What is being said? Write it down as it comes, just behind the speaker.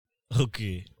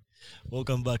Okay.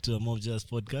 Welcome back to the Mob Jazz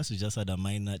podcast. We just had a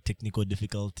minor technical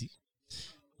difficulty.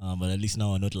 But at least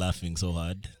now we're not laughing so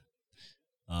hard.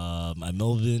 I'm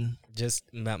Melvin. Just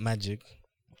magic.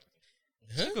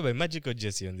 Should go by magic or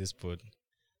Jesse on this pod?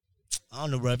 I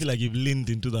don't know, bro. I feel like you've leaned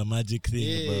into the magic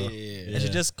thing, bro. Yeah. I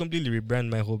should just completely rebrand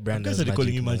my whole brand. Guys as are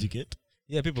calling you man. magic yet?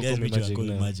 Yeah, people call me magic. Call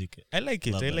you magic. I like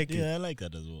it. Love I that. like it. Yeah, I like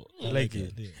that as well. I like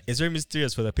it. Yeah. It's very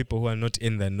mysterious for the people who are not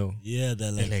in the know. Yeah,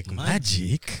 they're like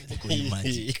magic. They call you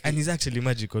magic. And it's actually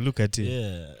magical. Look at it.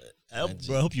 Yeah. I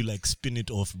hope you like spin it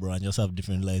off, bro, and just have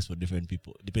different lies for different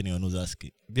people, depending on who's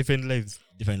asking. Different lives.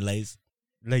 Different lies.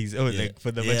 Lies. Oh, Yeah. like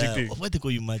for the magic thing. Why they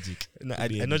call you magic? No, Could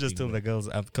be I not just anything, tell bro. the girls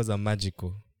because I'm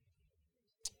magical.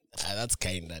 That's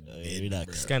kind of Relax.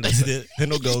 It's kind of. There are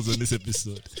no girls on this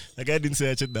episode. Like I didn't say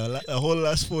I checked the whole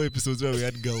last 4 episodes where we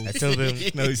had girls. I tell them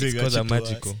Now he's saying because I'm actually to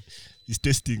us. magical. He's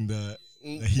testing the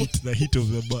heat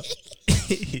of the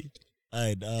bar.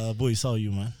 Alright, boys, how are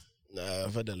you, man? Nah,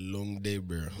 I've had a long day,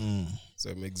 bro. So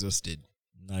I'm exhausted.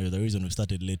 Now you're the reason we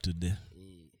started late today.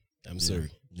 I'm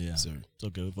sorry. Yeah, Sorry. it's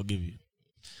okay. We forgive you.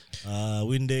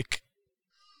 Windeck.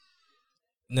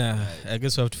 Nah, I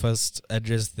guess we have to first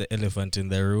address the elephant in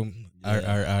the room. Yeah.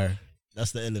 RRR.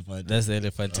 That's the elephant. That's the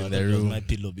elephant in the that was room. my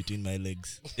pillow between my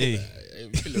legs. Hey. I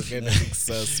feel kind of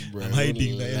sus, bro. I'm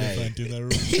hiding the elephant in the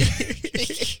room.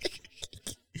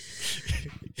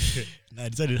 I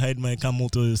decided to hide my camel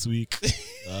toe this week.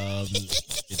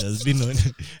 It has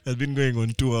been going on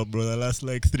tour, bro. The last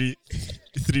like three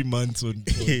months on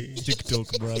TikTok,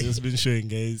 bro. I've just been showing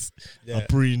guys a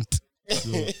print. So,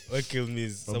 What killed me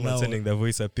is From someone now sending the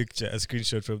voice a picture, a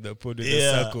screenshot from the pod with a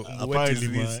yeah, circle. What is apparently,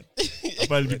 this? man.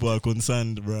 Apparently, people are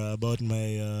concerned, bro, about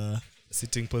my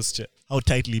Sitting posture. how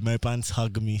tightly my pants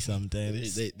hug me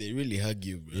sometimes. They really hug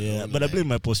you, bro. Yeah, but I blame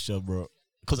my posture, bro,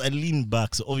 because I lean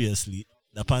back, so obviously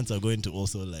the pants are going to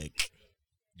also like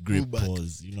grip Pull back.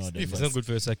 pause. You know what I It's mean? not good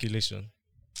for your circulation.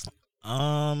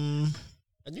 And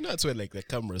you know that's where like the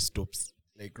camera stops.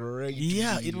 Like right.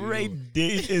 Yeah, it here. right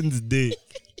there ends day.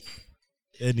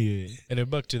 Anyway, And we're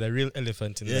back to the real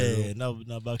elephant in the room. yeah.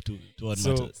 Now back to what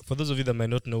So, matters. for those of you that might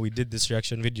not know, we did this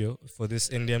reaction video for this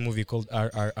Indian movie called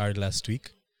RRR last week.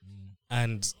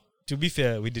 And to be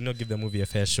fair, we did not give the movie a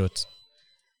fair shot.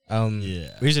 Yeah.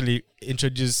 We usually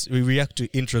we react to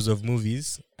intros of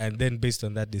movies and then based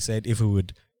on that decide if we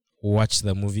would watch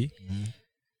the movie.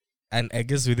 And I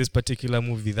guess with this particular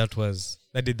movie, that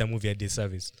did the movie a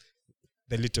disservice.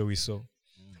 The little we saw.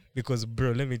 Because,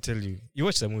 bro, let me tell you, you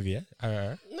watched the movie, yeah?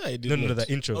 RRR? No, I did No, not.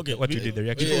 the intro. Okay, What we did, the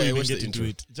reaction. Before Yeah, we I even watched get the into intro.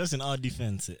 it, just in our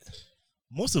defense,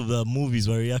 most of the movies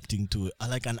we're reacting to are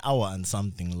like an hour and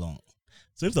something long.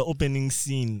 So if the opening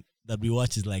scene that we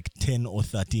watch is like 10 or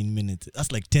 13 minutes,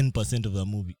 that's like 10% of the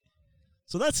movie.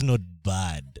 So that's not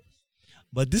bad.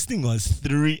 But this thing was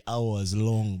 3 hours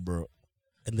long, bro.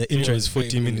 And the intro is 40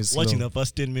 Watching minutes Watching long. the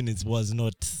first 10 minutes was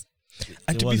not.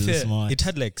 And it to be wasn't fair, smart. it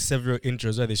had like several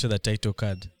intros where they show the title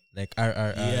card. Like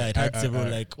RRR. Yeah, it had several,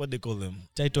 RRR. like, what they call them?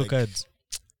 title like- cards.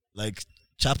 Like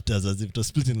chapters, as if it was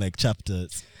split in like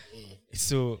chapters.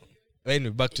 So,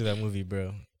 anyway, back to the movie,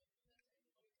 bro.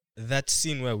 That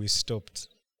scene where we stopped,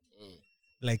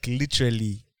 like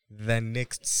literally the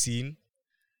next scene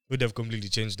would have completely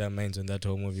changed our minds on that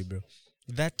whole movie, bro.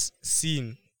 That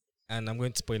scene, and I'm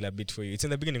going to spoil a bit for you. It's in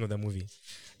the beginning of the movie.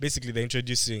 Basically, they're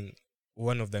introducing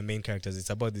one of the main characters. It's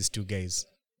about these two guys,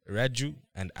 Raju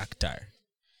and Akhtar.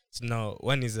 So now,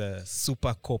 one is a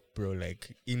super cop, bro,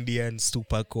 like Indian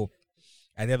super cop.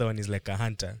 And the other one is like a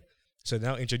hunter. So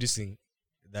now introducing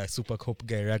the super cop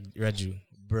guy, Raju.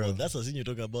 Bro. Oh, that's the scene you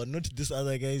talk about, not this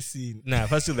other guy's scene. Nah,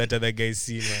 first of all, that other guy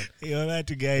scene, man. You're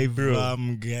that guy, Bro.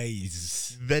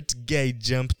 guys. That guy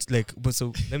jumped like. But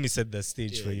so let me set the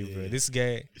stage Yeah, for you, yeah, bro. yeah. This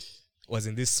guy was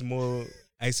in this small,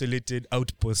 isolated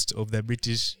outpost of the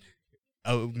British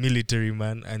military,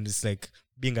 man, and it's like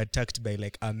being attacked by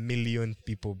like 1 million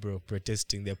people, bro,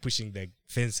 protesting. They're pushing the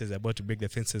fences, about to break the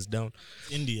fences down.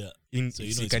 India. So you you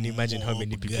know it's can imagine how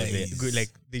many mob people there. guys. Like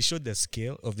they showed the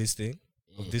scale of this thing,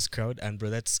 of this crowd, and bro,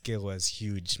 that scale was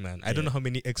huge, man. I don't know how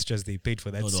many extras they paid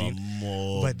for that No, there scene, are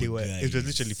mob but they were. It was guys.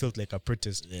 literally felt like a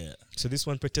protest. Yeah, So this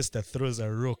one protester throws a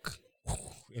rock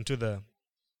into the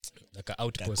like an like a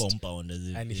outpost, compound, as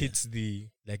if, and yeah. hits the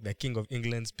King of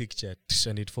England's picture,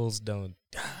 and it falls down.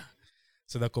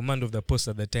 So the command of the post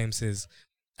at the time says,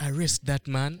 "Arrest that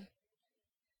man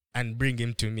and bring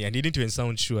him to me." And he didn't even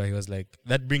sound sure. He was like,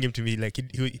 "That bring him to me." Like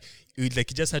he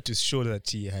just had to show that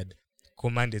he had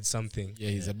commanded something. Yeah,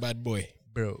 he's a bad boy.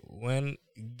 Bro, one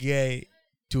guy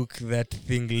took that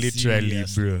thing literally,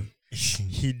 Seriously. bro.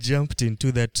 He jumped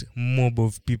into that mob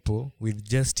of people with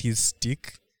just his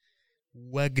stick,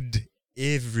 wagged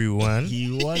everyone.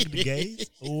 He wagged guys.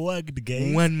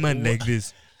 One man like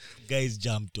this. Guys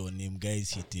jumped on him.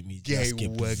 Guys hit him. He Guy just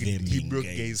kept wagged. He veming broke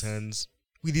guys. guy's hands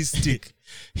with his stick.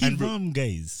 He and vam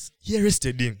guys. he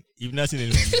arrested him You've not seen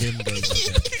anyone vam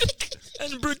guys like that.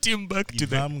 and brought him back He to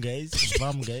the. vam guys.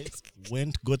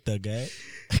 Went, got the guy.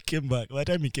 Came back. By the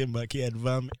time he came back, he had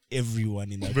vam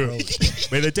everyone in the Bro, crowd.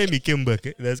 by the time he came back,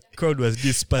 the crowd was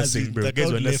dispersing, As in, bro. the Guys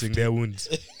crowd were left. nursing their wounds.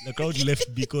 The crowd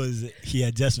left because he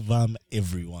had just vam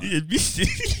everyone.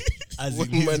 As in One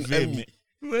his man vim, army.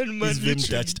 One man his vim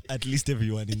literally- touched at least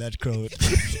everyone in that crowd.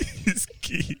 This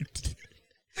kid.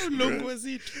 How long was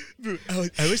it? Bro,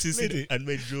 I wish you seen Lady, it and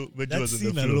my jaw That was on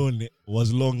scene the floor. alone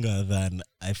was longer than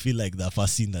I feel like the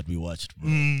first scene that we watched, bro.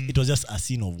 It was just a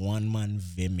scene of one man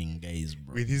veming guys,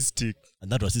 bro. With his stick. And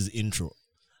that was his intro.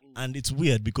 And it's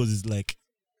weird because it's like,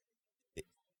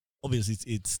 obviously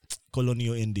it's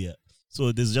colonial India.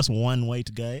 So there's just one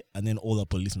white guy and then all the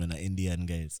policemen are Indian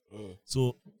guys.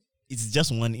 So it's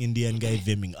just one Indian guy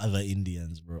veming other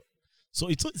Indians, bro. So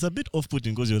it's a bit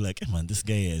off-putting because you're like, hey man, this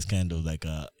guy is kind of like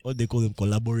a, what they call him,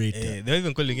 collaborator. They're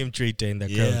even calling him traitor in the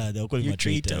crowd. Yeah, they were calling him You a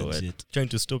traitor and what? shit. Trying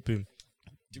to stop him.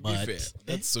 To But- be fair,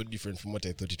 that's so different from what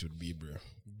I thought it would be, bro.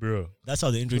 Bro. That's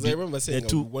how they Because I introduce. remember saying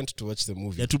two- I wanted to watch the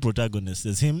movie. There are two protagonists.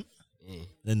 There's him, Mm.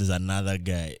 then there's another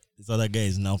guy. This other guy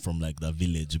is now from like the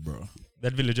village, bro.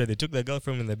 That villager, they took the girl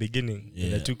from in the beginning. Yeah.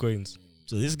 Yeah. The 2 coins.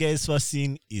 So this guy's first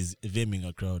scene is veming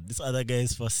a crowd. This other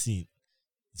guy's first scene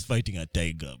is fighting a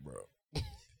tiger, bro.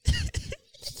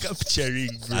 Capturing,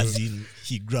 bro. As in,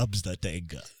 he grabs the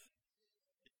tiger.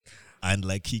 And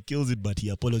like he kills it, but he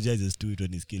apologizes to it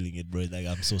when he's killing it, bro. It's like,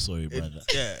 I'm so sorry, brother.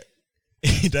 Yeah.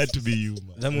 It had to be you,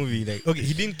 man. That movie, like, okay,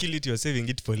 he didn't kill it, he was saving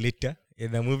it for later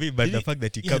in the movie, but Did the he? fact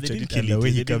that he Yeah, they captured didn't it and kill the way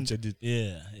it, he they didn't- captured it.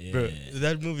 Yeah. Bro,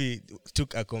 that movie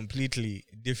took a completely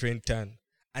different turn.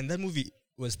 And that movie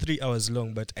was 3 hours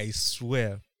long, but I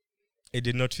swear it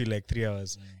did not feel like 3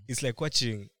 hours. It's like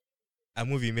watching a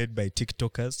movie made by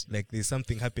TikTokers. Like there's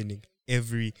something happening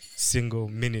every single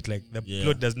minute. Like the Yeah.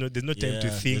 plot there's no time to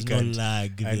think There's no and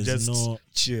lag. and There's just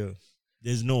chill.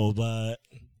 but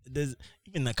there's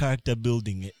even a character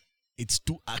building. It's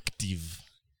too active.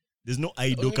 There's no The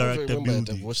idle only movie I character remember that I've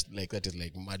building. watched like that is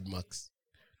like Mad Max.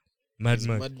 Mad 'Cause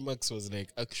Max. Mad Max was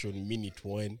like action minute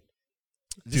 1.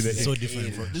 This To is the so end.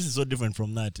 different. This is so different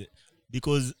from that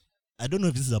because I don't know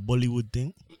if this is a Bollywood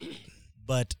thing,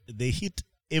 but they hit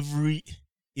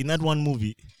in that one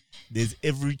movie. There's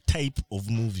every type of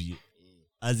movie,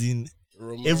 as in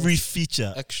Romance, every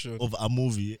feature action. of a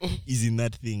movie is in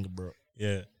that thing, bro.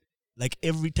 Yeah. Like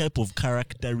every type of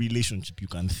character relationship you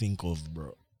can think of,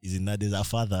 bro, is in that. There's a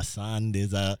father-son,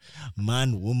 there's a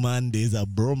man-woman, there's a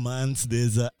bromance,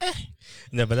 there's a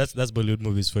Yeah, but that's Bollywood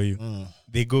movies for you.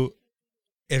 They go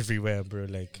everywhere, bro.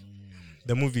 Like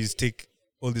the movies take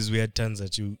all these weird turns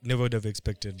that you never would have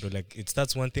expected, bro. Like it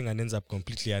starts one thing and ends up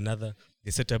completely another.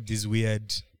 They set up these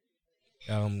weird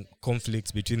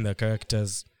conflicts between the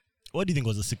characters. What do you think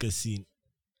was the sickest scene?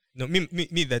 No,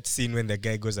 me that scene when the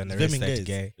guy goes and arrests Veming that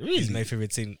guys. guy Really? is my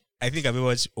favorite scene. I think I've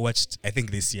ever watched I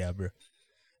think this year, bro.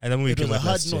 And the movie It was came a out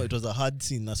hard last year. it was a hard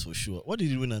scene, that's for sure. What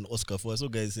did it win an Oscar for? I saw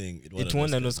guys saying It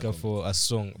won an Oscar for a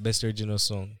song, best original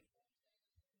song.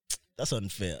 That's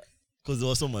unfair. Because there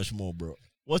was so much more, bro.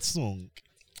 What song?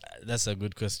 That's a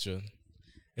good question.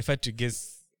 If I had to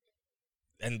guess,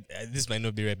 and this might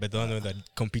not be right, but the one that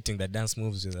competing the dance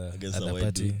moves with Against at the the white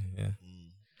party, dude. yeah.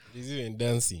 There's even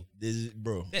dancing.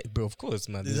 Bro. Yeah, bro, of course,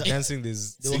 man. There's There's a- dancing.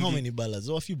 There's There were how singing. many ballads?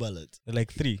 There were a few ballads.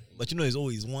 Like 3. But you know, there's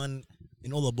always one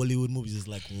in all the Bollywood movies. There's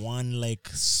like one like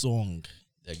song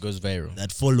That goes viral.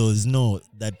 that follows. No,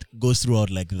 that goes throughout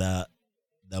like the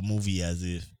movie as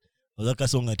if it was like a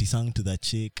song that he sang to the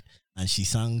chick and she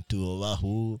sang to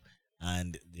Wahoo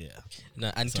and yeah.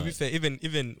 Nah, and to be Sorry. fair,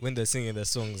 even when they're singing the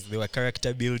songs, they were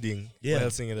character building Yeah. while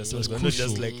singing the songs. was But not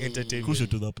just crucial. like entertainment. Crucial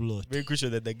to the plot. Very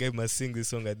crucial that the guy must sing this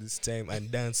song at this time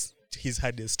and dance his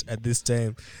hardest at this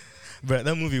time. But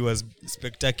that movie was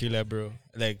spectacular, bro.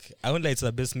 Like, I won't lie, it's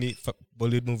the best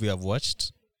Bollywood movie I've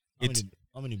watched.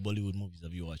 How many Bollywood movies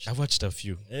have you watched? I've watched a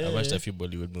few. I've watched Yeah. a few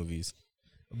Bollywood movies.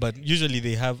 But usually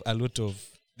they have a lot of,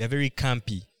 they're very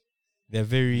campy. They're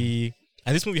very,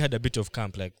 and this movie had a bit of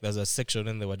camp. Like, there's a section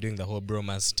when they were doing the whole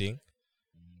bromance thing.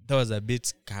 That was a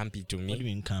bit campy to What do you me.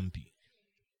 mean campy?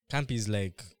 Campy is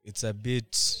like, it's a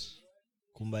bit,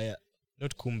 Kumbaya.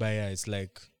 not kumbaya, it's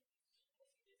like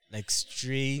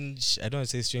strange. I don't want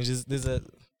to say strange. There's a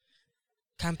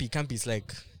campy is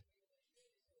like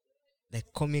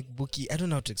comic booky. I don't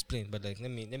know how to explain, but like let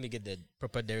me get the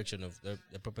proper direction of the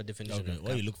proper definition Okay, of why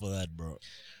camp. you look for that, bro?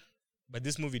 But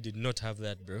this movie did not have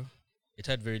that, bro. It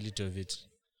had very little of it.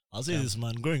 I'll say this,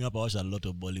 man. Growing up, I watched a lot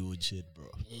of Bollywood shit, bro.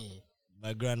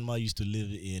 My grandma used to live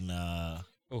in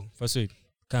First week,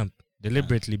 camp.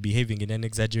 Deliberately behaving in an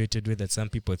exaggerated way that some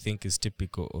people think is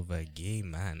typical of a gay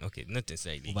man. Okay, not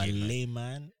necessarily of a gay man.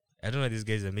 layman. I don't know why these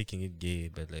guys are making it gay,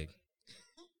 but like,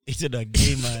 He said a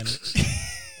gay man.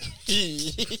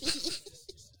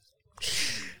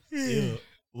 Yo,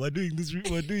 we're doing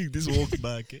this walk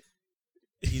back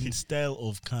in style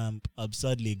of camp,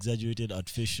 absurdly exaggerated,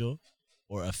 artificial,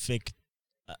 or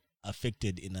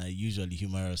affected in a usually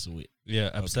humorous way.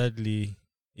 yeah, absurdly,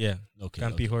 yeah, Okay.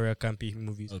 campy horror, campy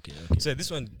movies. Okay. So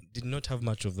this one did not have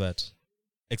much of that,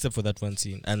 except for that one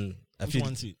scene. And I Which feel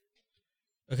one scene?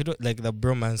 okay, like the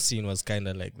bromance scene was kind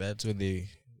of like that, where they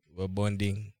were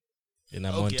bonding in a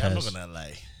Okay, montage. I'm not gonna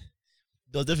lie.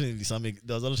 There was definitely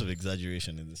there was a lot of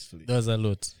exaggeration in this film, There was a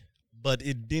lot. but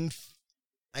it didn't.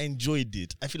 I enjoyed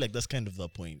it. I feel like that's kind of the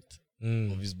point of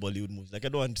Mm. his Bollywood movies. Like I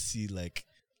don't want to see like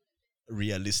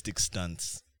realistic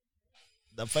stunts.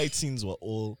 The fight scenes were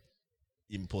all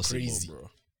impossible, Crazy.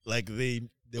 bro. Like they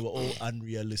were all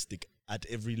unrealistic at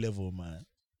every level, man.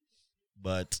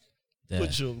 But Yeah.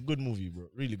 good show, good movie, bro.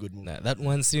 Really good movie. Nah, that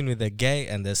one scene with the guy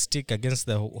and the stick against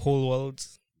the whole world.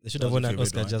 They should That have was won your an favorite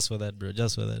Oscar one? just for that, bro.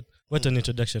 Just for that. What an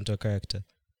introduction to a character.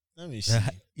 Let me see.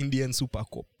 The Indian super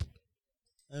cop.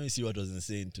 Let me see what was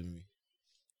insane to me.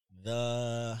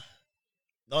 The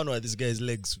one where this guy's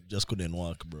legs just couldn't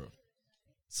work, bro.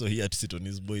 So he had to sit on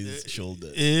his boy's shoulder.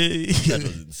 That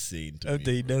was insane to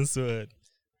After me. he bro. done so hard.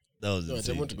 That was No, I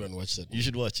insane. want to to go me. and watch that. You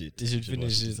should watch it. You should watch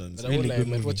finish it. Sounds- But Really I won't lie, I good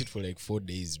might movie. watch it for like 4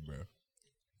 days, bro.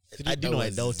 I don't know. I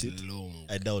 3 doubt hours it. is long.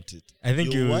 I doubt it. I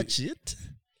think You'll you watch it,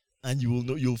 and you will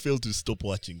know. You'll fail to stop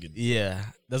watching it. Yeah,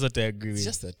 that's what I agree It's with.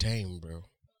 just the time, bro.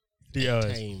 3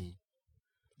 hours. Time.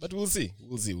 But we'll see.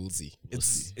 We'll see.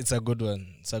 It's a good one.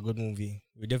 It's a good movie.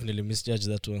 We definitely misjudged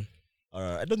that one. All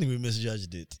right. I don't think we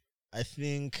misjudged it. I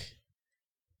think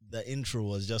the intro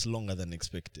was just longer than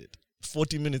expected.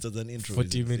 40 minutes as an intro.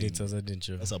 40 is minutes insane. as an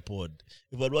intro. That's a pod.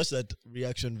 If I'd watched that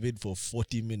reaction vid for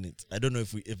 40 minutes, I don't know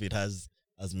if it has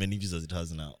as many views as it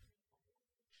has now.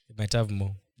 It might have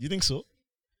more. You think so?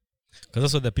 Because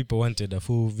that's what the people wanted, a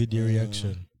full video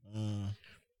reaction.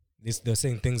 They're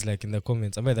saying things like in the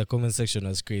comments. I mean, the comment section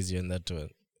was crazy on that one.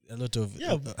 A lot of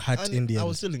hot and Indians. I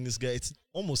was telling this guy, it's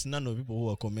almost none of people who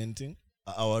are commenting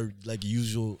are our like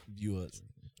usual viewers.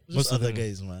 It's Most just of other them.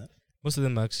 guys, man. Most of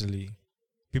them are actually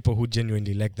people who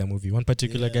genuinely like the movie. One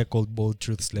particular Yeah. guy called Bold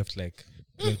Truths left like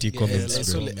 20 Yeah, comments, I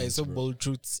bro. saw bro. Bold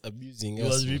Truths abusing He us.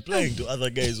 was replying to other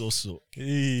guys also.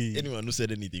 Anyone who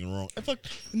said anything wrong. In fact,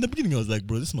 in the beginning, I was like,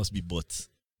 bro, this must be bots.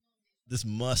 This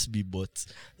must be bots.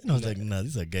 And I was like, nah,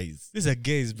 these are guys. These are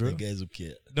gays, These bro. are guys who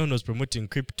care. No one was promoting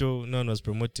crypto. No one was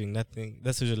promoting nothing.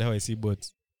 That's usually how I see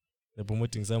bots. They're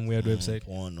promoting some weird website.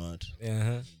 Porn, what?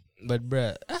 Uh-huh. But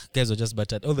bruh, guys were just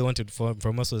battered. All they wanted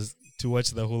from us was to watch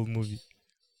the whole movie.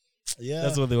 Yeah.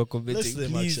 That's what they were Bless commenting.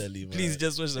 them Please, actually, man. please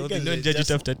just watch the whole Because thing. Don't they judge it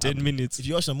just- after 10 minutes. If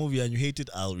you watch a movie and you hate it,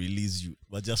 I'll release you.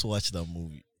 But just watch the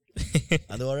movie.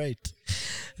 And they were right.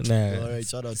 They were Nah. right.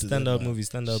 Shout out to them. Standout man. movie,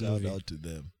 standout Shout movie. out to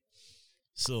them.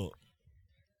 So,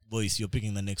 boys, you're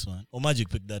picking the next one. Oh, Magic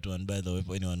picked that one, by the way,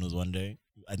 for anyone who's wondering.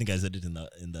 I think I said it in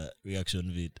the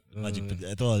reaction vid. Magic picked it.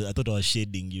 I thought I was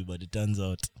shading you, but it turns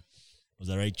out it was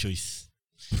the right choice.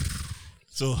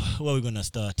 So, where are we gonna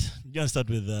start? We're gonna start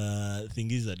with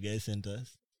thingies that guys sent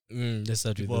us. Let's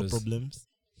start with People have those. problems.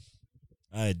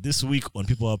 All right, this week on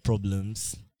People Have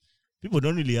Problems. People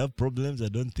don't really have problems, I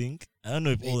don't think. I don't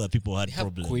know if all the people had They have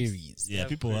problems. queries. Yeah,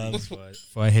 people have.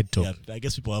 For a head talk. Yeah, I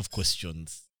guess people have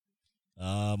questions.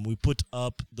 We put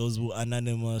up those who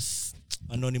anonymous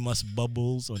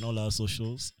bubbles on all our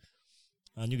socials,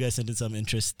 and you guys sent in some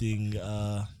interesting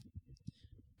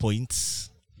points.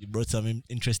 You brought some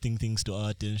interesting things to our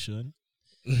attention.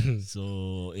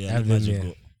 So yeah, Have let them, Magic yeah.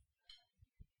 go.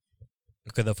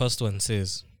 Okay, the first one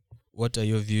says, what are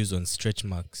your views on stretch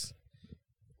marks?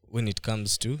 When it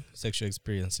comes to sexual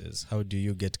experiences, how do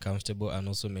you get comfortable and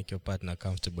also make your partner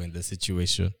comfortable in the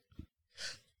situation?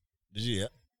 Did you? Yeah.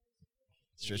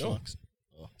 Stretch No. marks.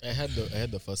 I had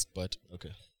the first part.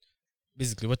 Okay.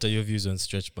 Basically, what are your views on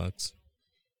stretch marks?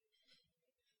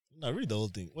 Now read the whole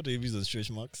thing. What are your views on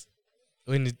stretch marks?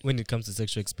 When it comes to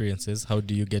sexual experiences, how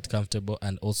do you get comfortable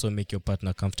and also make your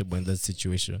partner comfortable in that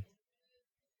situation?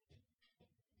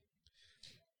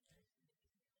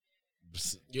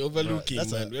 You're overlooking,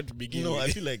 That's man. Where to begin? I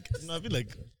with? feel like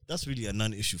that's really a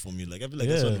non-issue for me. Like I feel like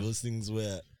that's one of Yeah. those things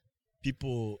where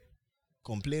people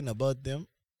complain about them,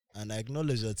 and I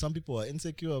acknowledge that some people are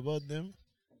insecure about them,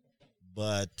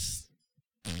 but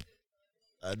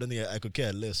I don't think I could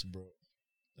care less, bro.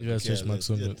 You have stretch marks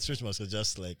on Yeah, it. stretch marks are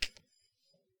just like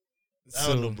I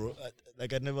don't know, bro. I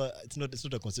never. It's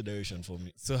not a consideration for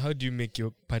me. So how do you make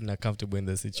your partner comfortable in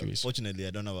the situation? Fortunately,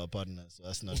 I don't have a partner, so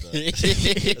that's not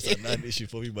that's a non-issue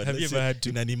for me. But Have you let's ever say had to-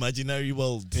 in an imaginary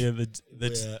world? Yeah,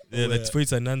 that's for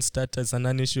it's a non-starter, it's a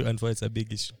non-issue, and for it's a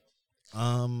big issue.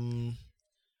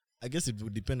 I guess it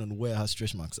would depend on where her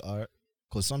stretch marks are,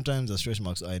 because sometimes the stretch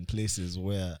marks are in places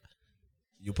where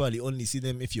you probably only see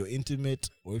them if you're intimate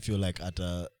or if you're like at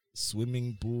a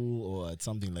swimming pool or at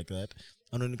something like that.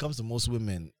 And when it comes to most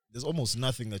women, there's almost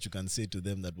nothing that you can say to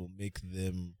them that will make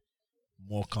them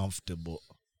more comfortable,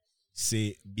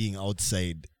 say, being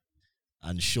outside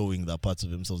and showing the parts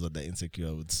of themselves that they're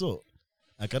insecure with. So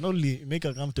I can only make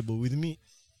her comfortable with me,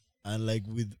 and like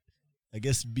with, I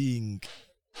guess, being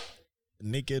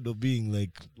naked or being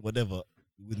like whatever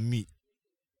with me,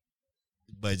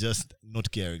 by just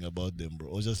not caring about them, bro,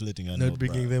 or just letting her know, Not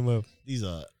bringing bruh, them up. these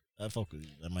are, I fuck with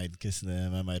you. I might kiss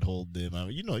them, I might hold them.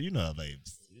 You know our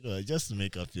vibes. Just to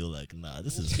make her feel like, nah,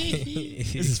 this is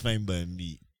this is fine by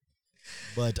me.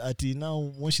 But Ati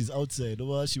now, when she's outside,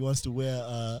 or she wants to wear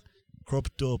a crop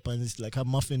top and it's like her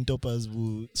muffin toppers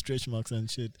with stretch marks and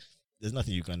shit. There's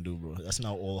nothing you can do, bro. That's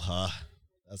now all her.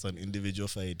 That's an individual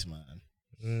fight, man.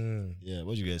 Yeah,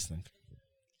 what do you guys think?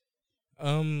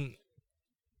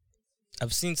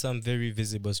 I've seen some very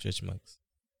visible stretch marks,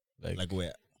 Like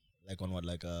where? Like on what?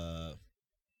 Like on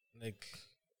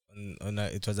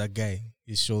it was a guy,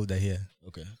 his shoulder here.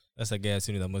 okay. That's a guy I've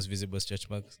seen with the most visible stretch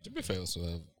marks. To be fair, also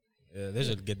have. Yeah, they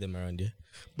should get them around here.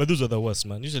 But those are the worst,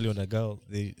 man. Usually on a girl,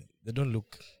 they don't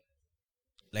look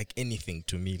like anything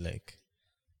to me. Like,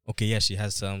 okay, yeah, she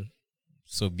has some,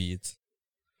 so be it.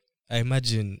 I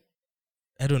imagine,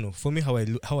 I don't know. For me, how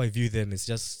I view them is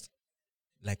just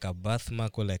like a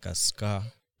birthmark or like a scar.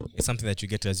 It's something that you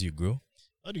get as you grow.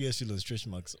 How do you guys feel on stretch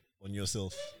marks on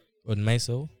yourself? On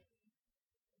myself,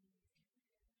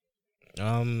 I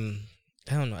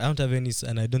don't know. I don't have any,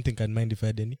 and I don't think I'd mind if I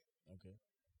had any. Okay.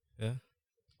 Yeah.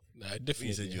 Nah, I definitely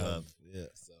You said you have. Yeah.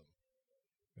 some.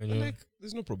 When But you- like,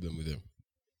 there's no problem with them.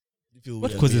 You feel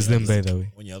what weird causes when you them, have, by the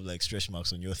way? when you have like stretch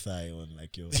marks on your thigh, on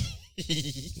like your,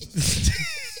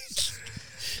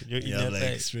 Your you have inner like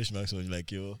thigh. stretch marks on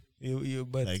like your, You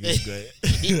but like this guy,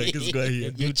 like this guy here,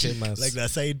 Your glute mass. like the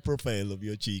side profile of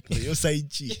your cheek, like your side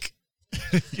cheek.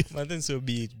 Man, then so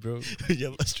be it, bro.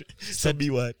 You have a so be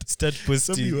what? Start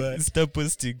posting, what? start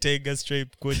posting tiger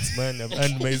stripe quotes, man. I've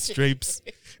earned my stripes.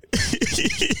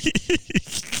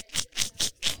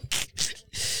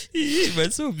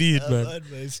 But so be it, I've man.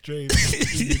 had my stripes.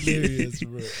 It's hilarious,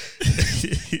 bro.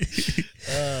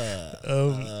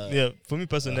 Yeah, for me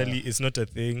personally, it's not a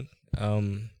thing.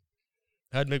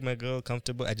 I'd make my girl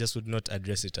comfortable. I just would not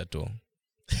address it at all.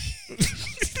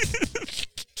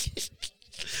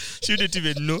 She wouldn't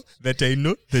even know that I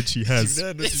know that she has. She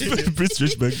never noticed It's it. my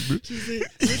stretch marks, bro. She said,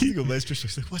 "What do you think of my stretch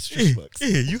marks?" Like, what stretch marks?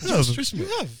 Hey, you have. Stretch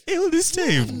marks. Hey, all this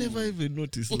I've time. never even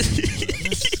noticed.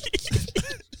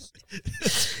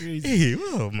 That's crazy. Hey,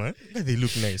 wow, man. But they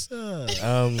look nice.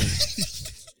 Ah,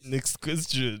 Next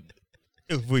question.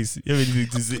 Your voice. You have anything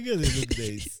to say? look at they look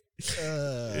nice.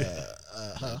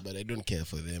 But I don't care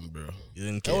for them, bro. You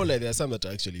don't I won't lie, there are some that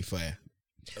are actually fire.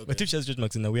 But if she has stretch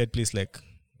marks in a weird place, like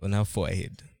on her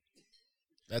forehead,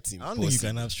 That's I impossible. don't think you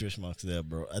can have stretch marks there,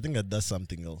 bro. I think that does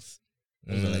something else.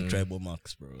 Those are like tribal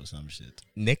marks, bro, or some shit.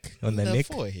 neck on the Their neck.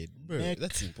 forehead, bro. Neck.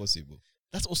 That's impossible.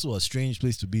 That's also a strange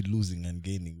place to be losing and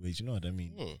gaining weight. You know what I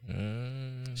mean?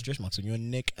 Stretch marks on your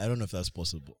neck. I don't know if that's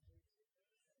possible.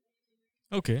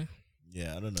 Okay,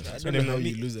 Yeah, I don't know. If I that's don't They know how might-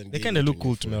 you lose and they gain kind of weight look on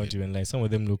cool your to me. I won't forehead. even lie. Some of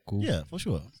them look cool. yeah, for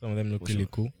sure. Some of them look For really sure.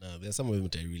 cool. No, there are some of them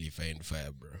that I really find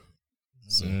fire, bro.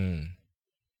 So Mm.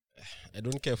 I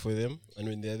don't care for them, and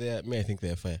when they're there, I think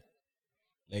they're fire.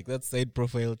 Like that side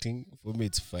profile thing, for me,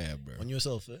 it's fire, bro. On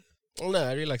yourself, eh? Oh, no,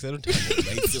 I relax. I don't have it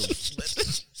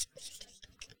myself.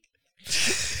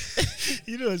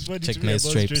 You know, it's funny Check to me my about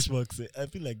stripes. stretch marks. I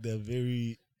feel like they're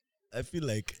very. I feel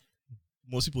like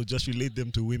most people just relate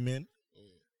them to women.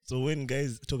 So when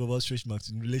guys talk about stretch marks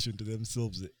in relation to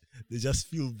themselves, they just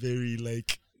feel very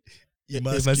like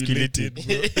emasculated, bro.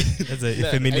 That's a Nah,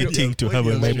 I feminine don't- thing to When have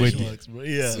you on my stretch body. marks, bro.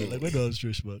 Yeah, So- like when you have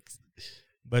stretch marks.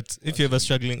 But if you're ever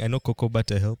struggling, I know cocoa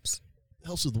butter helps.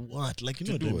 Helps with what? Like, you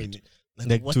know To what I do mean?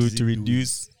 Like what to is it doing?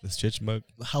 reduce the stretch mark.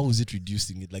 How is it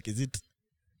reducing it? Like, is it?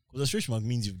 Because a stretch mark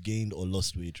means you've gained or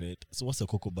lost weight, right? So what's the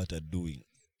cocoa butter doing?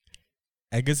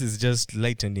 I guess it's just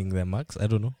lightening the marks. I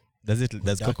don't know.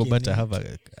 Does cocoa butter have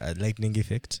a lightening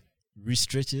effect?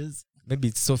 Restretches? Maybe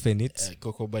it's soften it.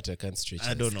 Cocoa butter can't stretch. I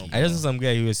my don't know. skin. I just saw some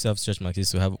guy who used to have stretch marks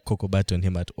used to have cocoa butter on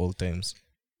him at all times.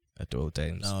 At all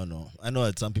times. No. I know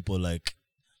that some people like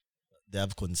they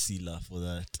have concealer for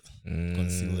that.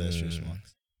 Conceal their stretch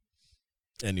marks.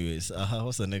 Anyways,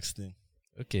 what's the next thing?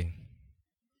 Okay.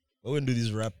 We're going to do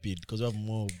this rapid because we have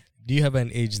more. Do you have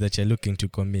an age that you're looking to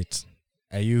commit?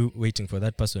 Are you waiting for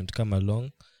that person to come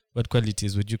along? What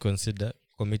qualities would you consider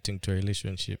committing to a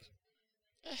relationship?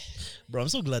 Bro, I'm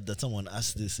so glad that someone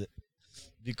asked this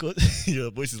because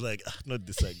your voice is like, not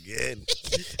this again.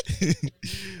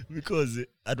 Because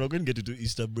and we're going to get into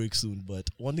Easter break soon, but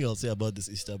one thing I'll say about this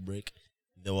Easter break,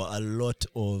 there were a lot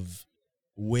of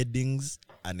weddings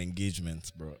and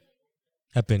engagements, bro.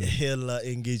 Happening. Hella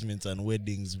engagements and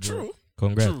weddings, bro. True.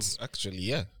 Congrats. True. Actually,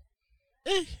 yeah.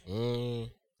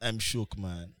 I'm shook,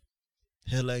 man.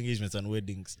 Hella engagements and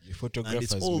weddings. The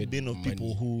photographers And it's all made been of money.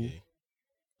 people who Yeah.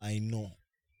 I know.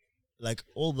 Like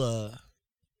all the,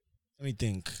 let me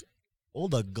think, all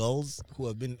the girls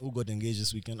who got engaged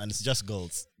this weekend, and it's just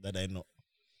girls that I know,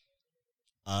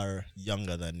 are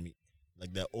younger than me.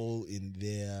 Like they're all in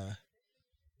their,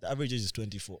 the average age is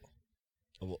 24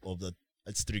 of the,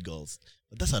 it's 3 girls.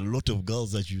 But that's a lot of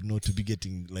girls that you know to be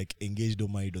getting like engaged or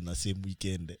married on the same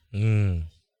weekend.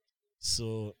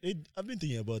 So I've been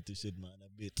thinking about this shit, man, a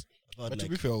bit. But Like, to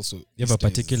be fair, also, You have a Easter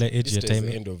is- particular age you're Easter is the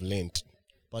timing? end of Lent.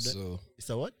 pardon? So It's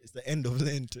the what? It's the end of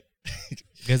Lent.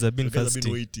 Guys have been You guys have fasting.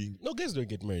 been waiting. no, guys don't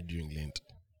get married during Lent.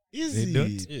 Is They it?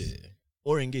 don't? Yeah.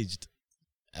 Or engaged?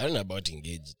 I don't know about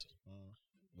engaged,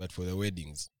 but for the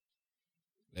weddings,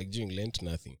 like during Lent,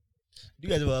 nothing. Do you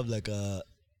guys ever have like a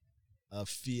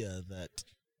fear that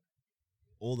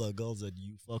all the girls that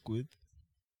you fuck with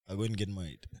are going to get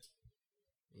married?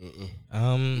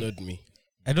 Not me.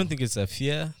 I don't think it's a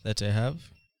fear that I have.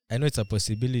 I know it's a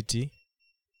possibility,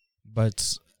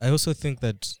 but I also think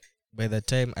that by the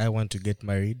time I want to get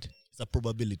married, It's a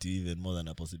probability even more than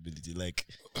a possibility. Like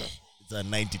it's a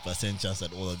 90% chance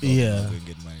that all the girls Yeah. are going to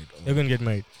get married. they're going to get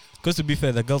married. Because to be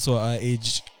fair, the girls who are our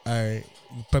age are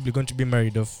probably going to be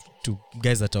married off to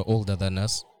guys that are older than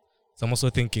us. So I'm also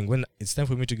thinking when it's time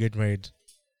for me to get married,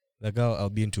 the girl I'll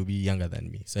be into will be younger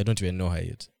than me. So I don't even know her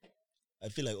yet. I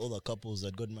feel like all the couples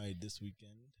that got married this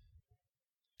weekend,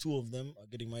 2 of them are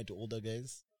getting married to older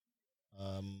guys.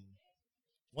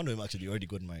 One of them actually already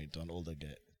got married to an older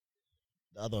guy.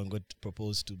 The other one got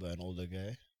proposed to by an older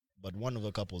guy. But one of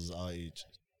the couples is our age.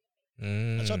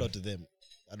 And shout out to them.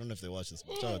 I don't know if they watch this,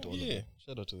 but shout out to all of Yeah, them.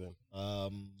 shout out to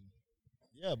them.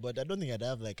 Yeah, but I don't think I'd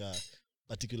have like a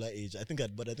particular age. I think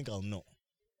I'll know.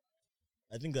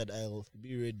 I think that I'll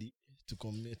be ready to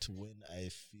commit when I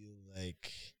feel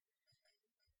like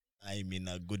I'm in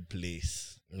a good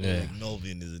place. Yeah. Like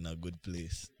Melvin is in a good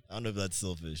place. I don't know if that's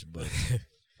selfish, but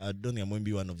I don't think I'm going to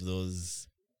be one of those.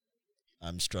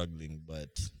 I'm struggling, but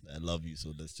I love you,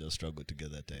 so let's just struggle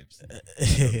together types.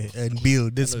 And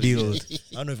build. Let's I don't know build.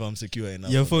 I don't know if I'm secure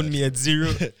enough. You for phone that. me at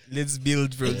 0. Let's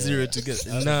build from 0 I together.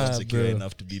 don't know if Nah, I'm secure bro.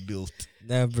 enough to be built.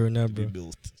 Nah, bro. To be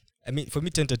built. I mean, for me,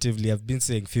 tentatively, I've been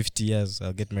saying 50 years.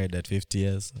 I'll get married at 50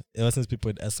 years. Ever since people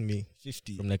would ask me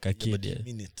 50. from like a Yeah, kid, but yeah. you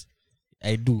mean it.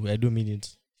 I do mean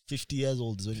it. 50 years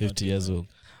old is when 50 you're years old.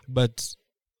 But,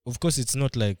 of course, it's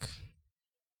not like Do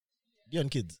you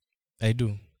want kids I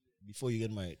do. before you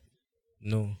get married?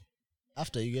 No.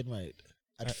 After you get married?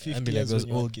 At I 50 be like years those when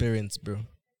you want old kids? parents, bro.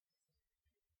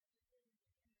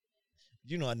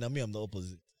 You know, and me, I'm the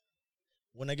opposite.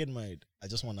 When I get married, I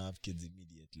just want to have kids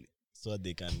immediately so that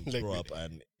they can Like grow with- up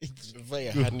and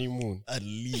Via honeymoon. and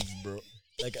leave, bro.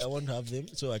 Like I want to have them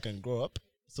so I can grow up,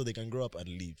 so they can grow up and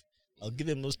leave. I'll give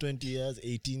them those 20 years,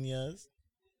 18 years,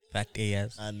 Fact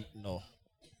years. and no,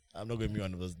 I'm not going to be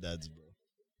one of those dads, bro.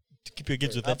 To keep your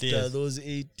kids with 30 After years. those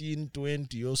 18,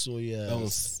 20 or so years,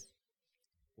 Bounce.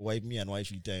 wipe me and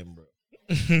wifey time, bro.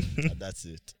 And that's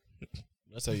it.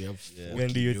 That's how you have. Yeah. When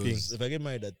do you 40 years. think? If I get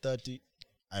married at 30,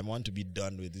 I want to be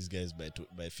done with these guys by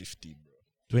 50, bro.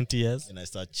 20 years? And I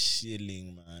start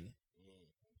chilling, man.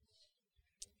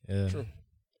 Yeah. True.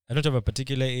 I don't have a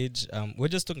particular age. We're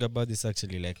just talking about this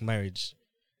actually, like marriage.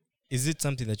 Is it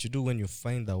something that you do when you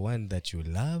find the one that you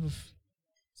love?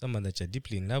 Someone that you're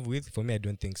deeply in love with? For me, I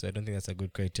don't think so. I don't think that's a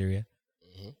good criteria.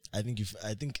 I think it's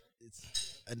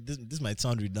and this might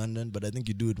sound redundant, but I think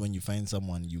you do it when you find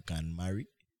someone you can marry.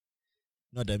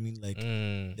 You know what I mean? Like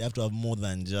they have to have more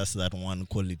than just that one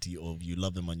quality of you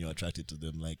love them and you're attracted to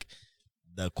them. Like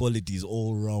the quality is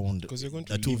all round. 'Cause you're going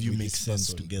to the two of live you with make this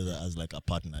sense person. together as like a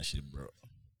partnership, bro.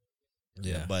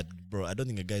 Yeah. But bro, I don't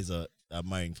think the guys are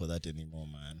marrying for that anymore,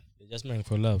 man. They're just marrying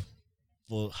for love.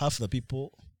 For half the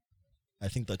people, I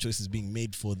think the choice is being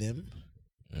made for them.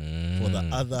 For Mm.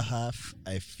 the other half,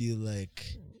 I feel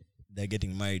like they're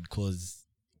getting married because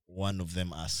one of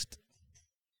them asked,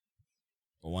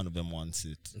 or one of them wants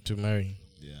it. To marry.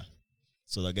 Yeah.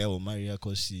 So the guy will marry her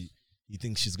because he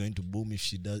thinks she's going to boom if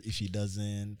he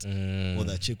doesn't, or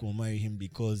the chick will marry him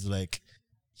because like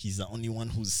he's the only one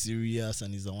who's serious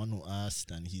and he's the one who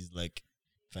asked and he's like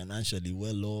financially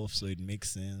well off, so it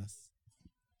makes sense.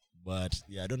 But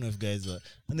yeah, I don't know if guys are.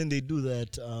 And then they do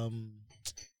that.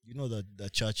 You know that the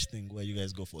church thing where you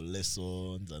guys go for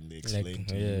lessons and they explain Like,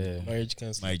 to you. yeah. Marriage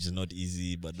counseling. Marriage is not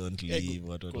easy, but don't leave.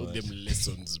 What? Call them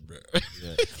lessons, bro.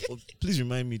 Yeah. Oh, please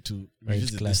remind me to Marriage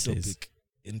revisit this classes. topic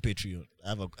in Patreon. I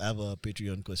have a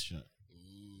Patreon question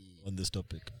on this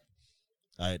topic.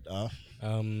 Alright.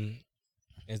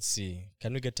 Let's see.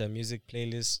 Can we get a music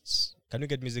playlist? Can we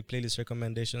get music playlist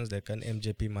recommendations like an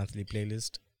MJP monthly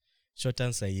playlist? Short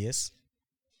answer, yes.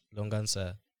 Long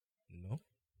answer, no.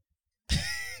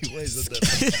 Why is not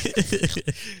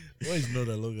that? Why is not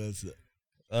a long answer?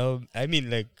 I mean,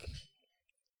 like,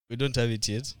 we don't have it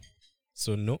yet,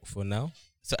 so no for now.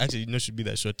 So actually, no should be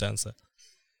the short answer.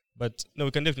 But no,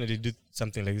 we can definitely do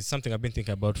something like this. Something I've been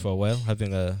thinking about for a while.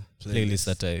 Having a playlist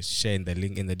that I share in the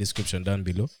link in the description down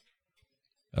below.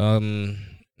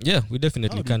 Yeah, we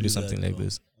definitely How do can you do do something that, like though?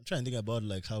 this. I'm trying to think about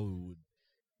like how we would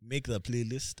make the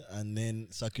playlist and then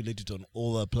circulate it on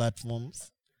all the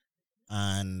platforms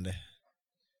and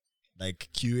like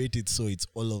curate it so it's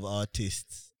all of our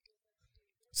tastes.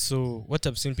 So what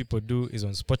I've seen people do is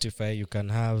on Spotify, you can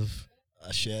have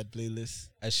A shared playlist.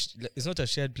 it's not a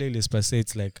shared playlist per se.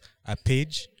 It's like a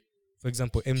page, for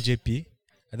example, MJP,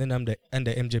 and then under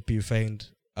MJP you find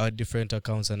our different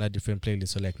accounts and our different playlists.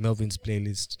 So like Melvin's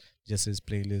playlist, Jesse's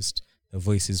playlist, the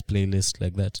Voices playlist,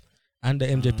 like that, and the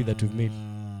MJP that we've made.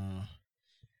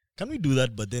 Can we do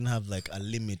that, but then have like a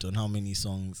limit on how many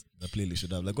songs the playlist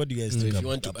should have? Like, what do you guys think If you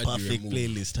want a to add, you perfect remove.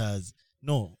 playlist has?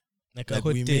 No, Like like a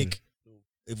hot we 10, make.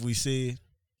 If we say,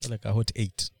 like a hot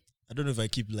 8. I don't know if I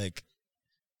keep like,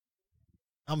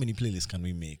 how many playlists can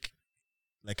we make?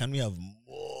 Like, can we have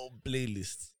more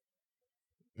playlists,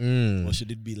 or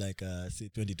should it be like say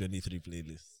 2023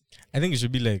 playlist? I think it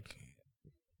should be like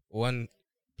one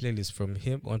playlist from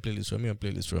him, one playlist from me, one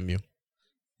playlist from you.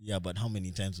 Yeah, but how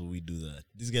many times will we do that?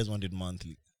 These guys want it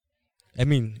monthly. I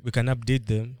mean, we can update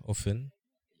them often.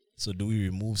 So do we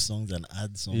remove songs and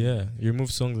add songs? Yeah, you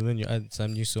remove songs and then you add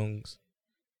some new songs.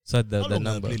 So that How the long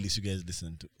are number. the playlists you guys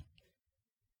listen to?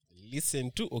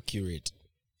 Listen to or curate.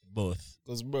 Both.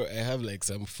 Because, bro, I have like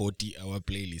some 40-hour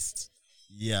playlists.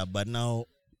 Yeah, but now,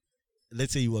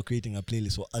 let's say you were creating a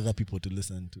playlist for other people to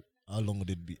listen to. How long would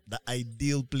it be? The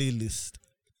ideal playlist.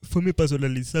 For me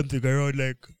personally, something around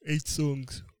like 8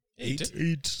 songs. 8?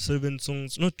 8, 7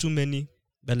 songs. Not too many,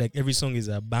 but like every song is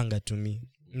a banger to me.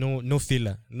 No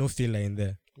filler. No filler in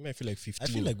there. I feel like 15.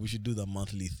 I feel like we should do the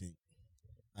monthly thing.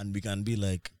 And we can be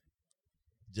like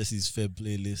Jesse's Feb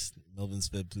playlist, Melvin's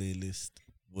Feb playlist,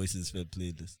 Voices Feb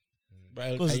playlist.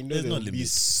 But Because I know there's no they'll be limit.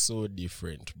 so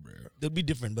different, bro. They'll be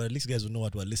different, but at least guys will know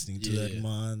what we're listening to that Yeah.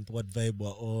 month, what vibe we're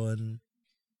on.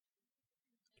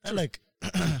 I like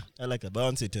I like that. But I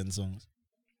won't say 10 songs.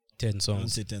 10 I won't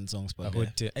songs. say 10 songs per A guy.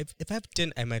 hot 10. If I have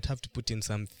 10, I might have to put in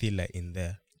some filler in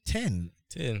there. 10?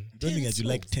 10. You don't think that you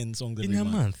like songs? 10 songs In every a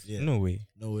month? Yeah. No way.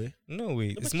 No way. No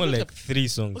way. but It's you more don't like 3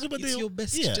 songs. Okay, but It's they, your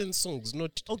best yeah. 10 songs,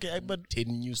 not Okay, but 10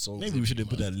 new songs. maybe we shouldn't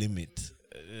put a limit.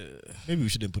 Maybe we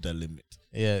shouldn't put a limit.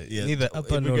 Yeah, Yeah, neither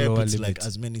upper every nor guy lower puts limit. like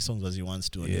as many songs as he wants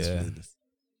to on his Yeah. playlist.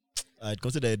 I'd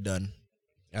consider it done.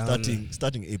 Um,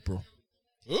 Starting April.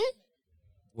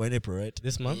 We're in April, right?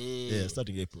 this month? Yeah,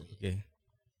 starting April. Okay.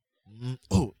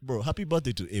 Oh, bro, happy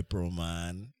birthday to April,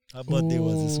 man. Her birthday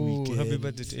was this Ooh, weekend. happy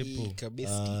birthday to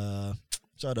April.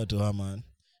 Shout out to her, man.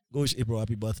 Go wish April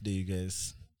happy birthday, you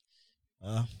guys.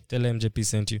 Tell her MJP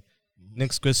sent you.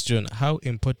 Next question. How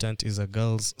important is a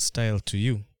girl's style to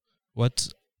you? What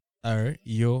are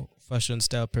your fashion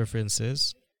style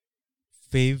preferences?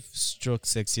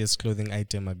 Sexiest clothing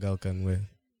item a girl can wear?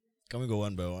 Can we go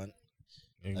one by one?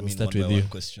 We'll start one with by you. one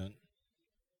question.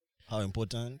 How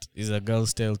important? Is a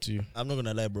girl's style to you? I'm not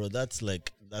gonna lie, bro. That's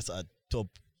a top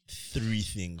 3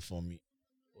 thing for me.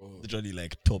 Literally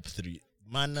like top 3.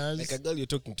 Manners. Like a girl you're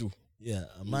talking to. Yeah,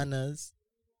 manners,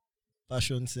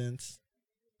 fashion sense,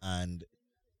 and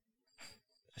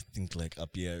I think like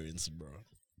appearance, bro.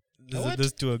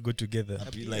 Those two are good together.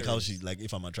 Like how she like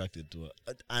if I'm attracted to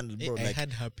her, and bro, I like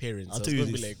had her parents. I'll I was tell you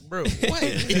going to be this. like, bro,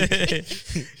 why?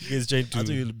 He's trying I'll tell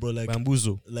to you, bro, like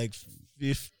bamboozle. like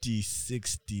 50,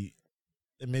 60,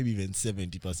 and maybe even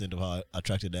 70% of how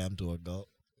attracted I am to a girl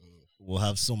will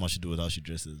have so much to do with how she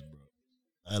dresses, bro.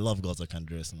 I love girls that can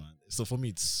dress, man. So for me,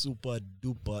 it's super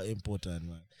duper important,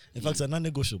 man. In fact, it's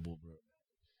non-negotiable, bro.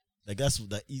 Like that's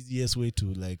the easiest way to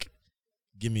like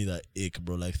give me that ache,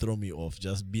 bro. Like throw me off.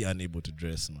 Just be unable to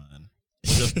dress, man.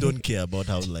 Just don't care about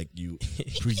how like you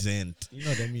present. You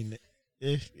know what I mean?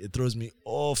 It throws me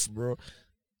off, bro.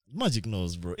 Magic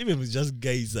knows, bro. Even with just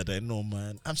guys that I know,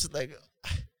 man, I'm just like,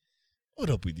 What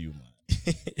up with you,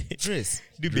 man? Dress.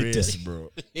 Do Dress. test,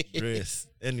 bro. Dress.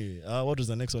 Anyway, what was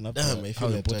the next one after? Damn, I How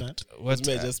feel important? attacked. What What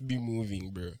may are- just be moving,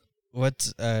 bro?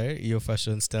 What are your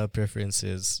fashion style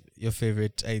preferences? Your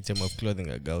favorite item of clothing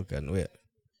a girl can wear?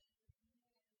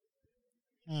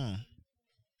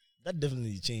 That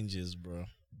definitely changes, bro.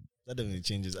 That definitely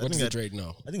changes. What is it right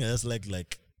now? I think I just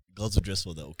like girls who dress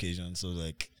for the occasion. So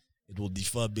like it will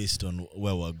differ based on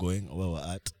where we're going or where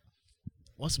we're at.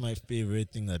 What's my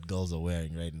favorite thing that girls are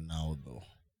wearing right now, though?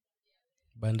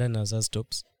 Bandanas as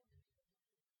tops.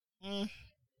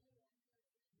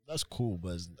 That's cool,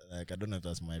 but like I don't know if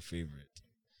that's my favorite.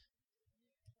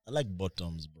 I like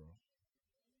bottoms, bro.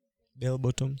 Bell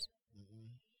bottoms.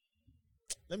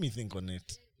 Let me think on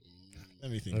it. Let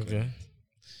me think. Okay.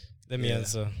 Let me Yeah.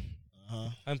 answer. Uh-huh.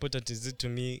 How important is it to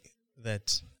me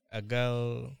that a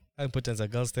girl? How important is a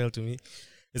girl style to me?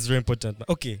 It's very important.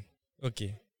 Okay.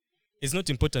 It's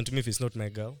not important to me if it's not my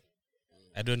girl.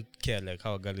 I don't care like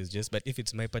how a girl is dressed, but if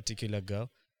it's my particular girl,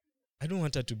 I don't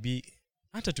want her to be.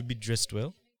 I want her to be dressed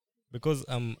well, because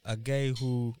I'm a guy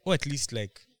who, or at least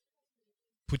like,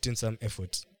 put in some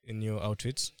effort in your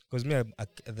outfits. Because me, I'm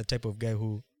the type of guy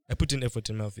who I put in effort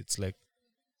in my outfits. Like,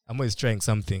 I'm always trying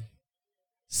something.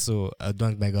 So I don't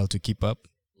want my girl to keep up.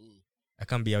 I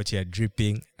can't be out here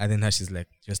dripping, and then her she's like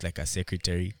just like a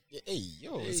secretary. Hey,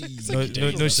 yo.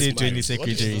 No shade to any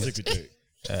secretaries. Secretary?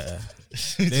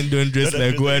 Then don't dress Don't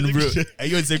like one, bro. secretary. Are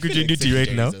you on secretary duty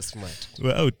right now? Secretaries are smart.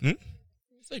 We're out.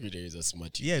 Secretaries are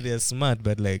smart. Yeah, they're smart,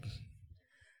 but like,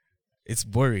 it's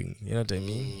boring. You know what I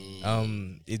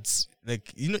mean? It's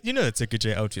like you know that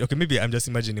secretary outfit. Okay, maybe I'm just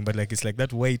imagining, but like it's like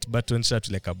that white button shirt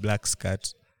with like a black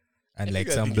skirt and like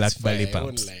some black ballet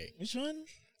pumps. Which one?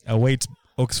 A white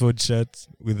Oxford shirt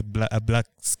with a black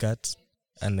skirt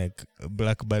and like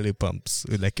black ballet pumps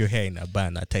with like your hair in a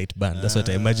band, a tight band. That's what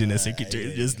I imagine a secretary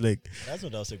is just like. That's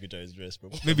what our secretaries dress,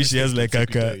 bro. Maybe she has like a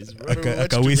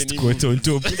waistcoat on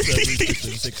top.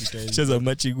 She has a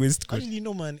matching waistcoat. Actually,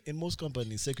 no, man. In most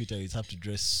companies, secretaries have to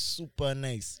dress super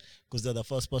nice because they're the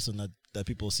first person that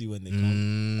people see when they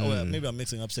come. Oh, well, maybe I'm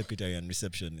mixing up secretary and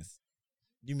receptionist.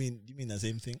 Do you mean the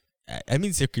same thing? I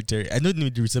mean secretary. I don't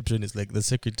need the receptionist, like the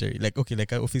secretary. Like, okay,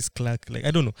 like an office clerk. Like,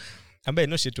 I don't know. I bet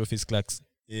no shit to office clerks.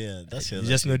 Yeah, that's You're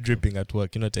just not dripping at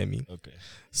work. You know what I mean? Okay.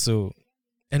 So,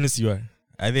 unless you are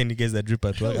there any guys that drip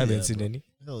at work? I Hell haven't yeah, seen bro. any.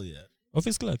 Hell yeah.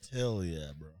 Office clerks. Hell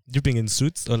yeah, bro. Dripping in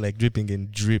suits or like dripping in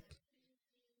drip?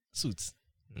 Suits.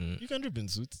 You can drip in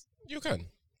suits. You can.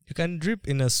 You can drip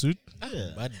in a suit.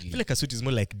 Yeah. I Badly. feel like a suit is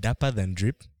more like dapper than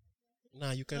drip.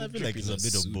 Nah, you can. I feel drip like it's in a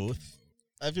bit of suit. both.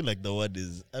 I feel like the word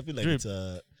is. I feel like Drip. it's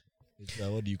a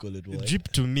what do you call it? Word? Drip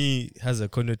to me has a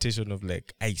connotation of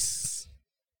like ice.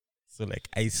 So like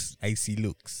icy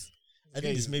looks. I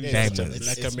think it's maybe Diamonds. hard to-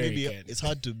 Black it's maybe American. it's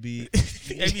hard to be.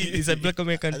 I mean, it's a black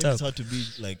American I think term. it's hard to be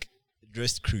like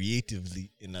dressed creatively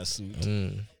in a suit,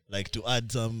 like to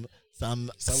add some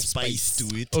spice to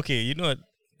it. Okay, you know what?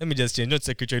 Let me just change. Not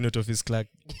secretary, not office clerk.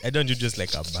 I don't do just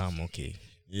like a bam. Okay,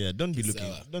 Yeah, don't be It's,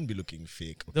 looking fake. don't be looking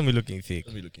fake. Don't be looking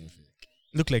fake.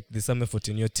 Look like there's some effort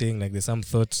in your thing. Like there's some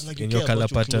thoughts Like in you your care color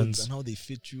about your clothes patterns. and how they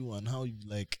fit you and how you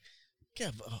like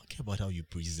care about how you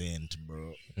present,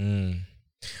 bro.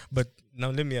 But now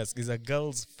let me ask: is a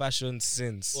girl's fashion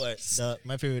sense?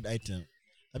 My favorite item.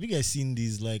 Have you guys seen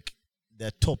these like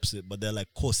they're tops, but they're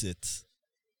like corsets?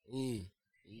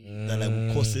 They're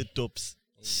like corset tops.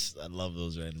 I love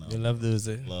those right now. You love those.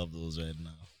 Love those right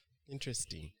now.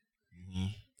 Interesting.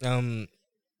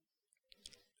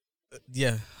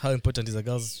 Yeah, how important is a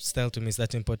girl's style to me? Is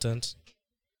that important?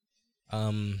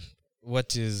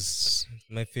 What is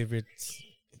my favorite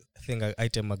thing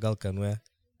item a girl can wear?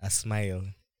 A smile.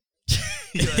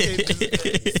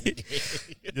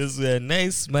 Just wear a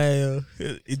nice smile.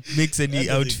 It makes any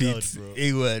That doesn't outfit count, bro.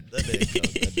 A1. That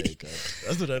doesn't count.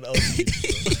 That's not an outfit.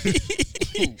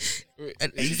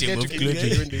 An This item guy of took it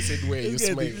clothing. when they said where you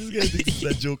smile. This guy thinks it's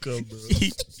a joker, bro.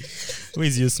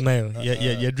 Where's your smile?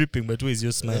 You're dripping, but where's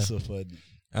your smile? That's so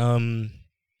funny.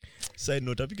 Side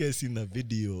note, have you guys seen the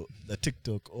video, the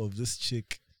TikTok of this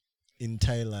chick in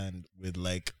Thailand with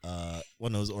like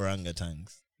one of those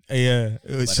orangutans? Yeah.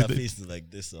 But her face is like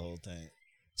this the whole time.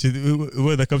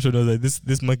 Where the caption was like,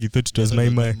 this monkey thought it was my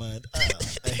man.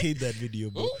 I hate that video,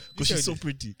 bro. Oh, Because you she's so showed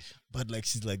pretty. But like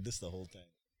she's like this the whole time.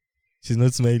 She's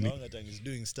not smiling. Orangutan is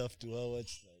doing stuff to her.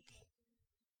 What's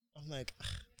like I'm like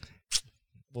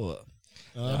boy.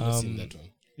 I haven't seen that one.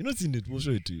 You not seen it? We'll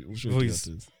show it to you. We'll show it to Voice.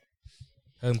 you.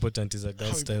 How important is a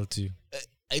girl's How style to you?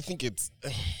 I think it's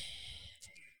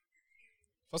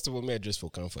first of all, may I dress for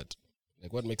comfort.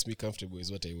 Like what makes me comfortable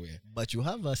is what I wear. But you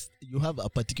have a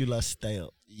particular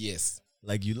style. Yes.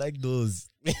 Like you like those.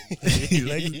 He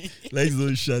likes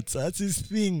those shots. That's his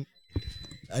thing.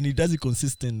 And he does it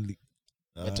consistently.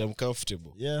 But I'm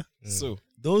comfortable. Yeah. So,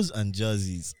 Those and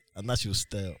jerseys. And that's your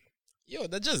style. yo,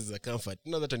 that just is a comfort.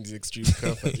 No, that one is extreme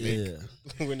comfort. Like, Yeah.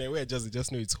 when I wear jersey,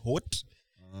 just know it's hot.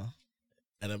 Uh-huh.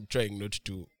 And I'm trying not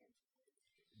to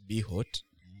be hot.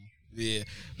 Yeah.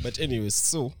 But anyways,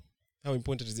 so how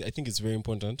important is it? I think it's very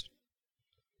important.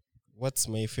 What's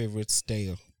my favorite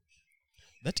style?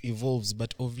 That evolves,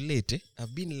 but of late,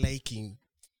 I've been liking,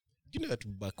 you know, that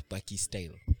backpacky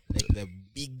style, like the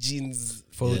big jeans,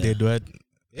 Folded what?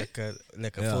 Yeah.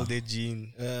 Like a Yeah. folded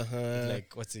jean.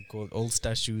 Like what's it called? All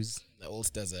star shoes. the All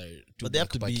Stars are too But they have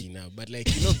to be- backpacky now. But like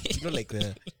you know, like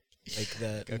the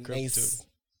a crop nice,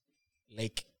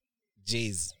 like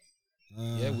J's,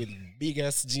 Uh, yeah, with big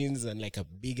ass jeans and like a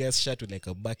big ass shirt with like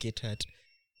a bucket hat.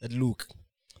 That look,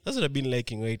 that's what I've been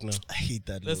liking right now. I hate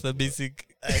that. That's the look. basic.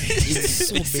 It's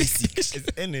so basic.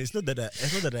 It's not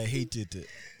that I hate it.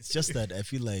 It's just that I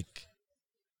feel like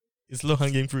It's low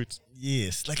hanging fruit.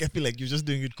 yes, like I feel like you're just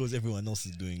doing it because everyone else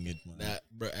is doing it, man. Nah,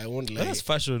 bro, I won't But lie. that's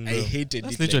fashion, bro. I hated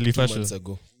That's it literally like 2 fashion. months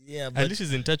ago. Yeah, At but least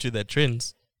it's in touch with the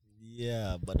trends.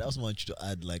 I also want you to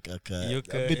add like a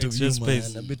Yoka, bit of extra you,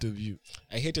 space. man. A bit of you.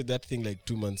 I hated that thing like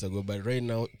 2 months ago, but right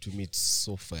now to me it's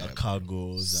so fire.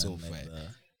 Cargos So and like fine. that.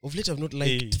 Of late I've not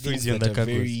Hey, liked go things easy on that the are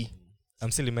cargos. very.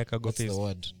 I'm still in my cargo What's phase. the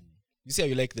word? You see how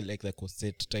you like the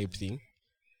corset type thing.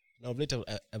 Now of late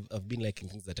I've been liking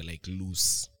things that are like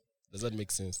loose. Does that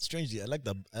make sense? Strangely, I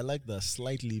like the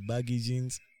slightly baggy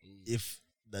jeans if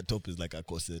the top is like a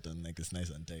corset and like it's nice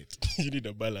and tight. You need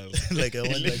a balance. Like I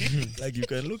want like you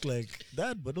can look like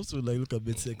that, but also like look a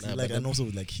bit sexy. Nah, like but and also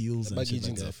with like heels The and baggy shit like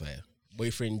jeans are that. fire.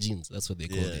 Boyfriend jeans, that's what they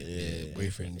call Yeah, it. yeah.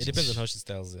 Boyfriend It jeans. depends on how she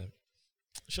styles them.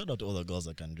 Shout out to all the girls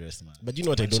that can dress, man. But you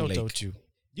know what I don't Shout like? out you.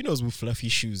 You know those with fluffy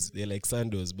shoes? They're like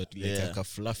sandals, but like Yeah. a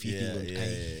fluffy thing. on- I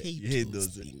hate You hate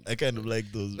those those. things. I kind of like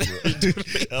those, bro.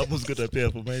 I almost got a pair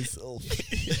for myself.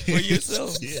 For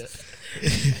yourself? Yeah.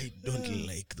 I don't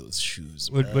like those shoes.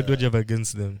 What do you have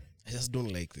against them? I just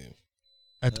don't like them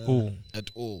At all. at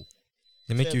all.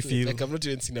 They make Fair you play. feel. Like I've not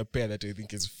even seen a pair that I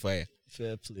think is fire.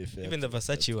 Fair play, fair Even the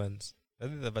Versace ones. I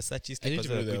think the Versace I didn't stickers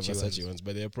even are know they were Gucci Versace ones,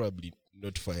 but they're probably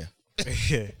not fire.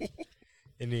 Yeah.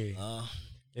 Anyway, play.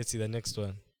 let's see the next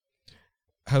one.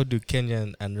 How do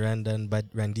Kenyan and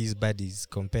Rwandese baddies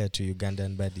compare to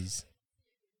Ugandan baddies?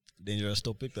 Dangerous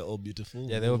topic. They're all beautiful.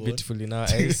 Yeah, they're all Move on. beautiful in our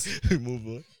eyes. Move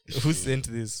on. Who sent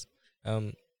this?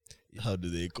 How do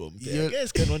they compare? You're-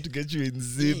 Guys can want to get you in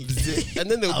zips. And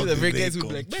then there'll How be the do very they guys who'll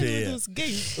be like, man, compare? those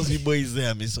gays. Those people boys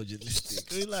there are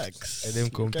misogynistic. Relax. And them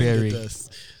You can't comparing. get us.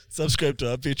 Subscribe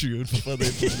to our Patreon for further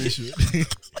information.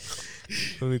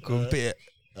 When we compare.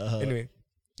 Anyway,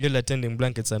 you're attending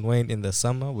Blankets and Wine in the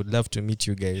summer. Would love to meet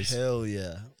you guys. Hell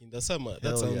yeah. In the summer, that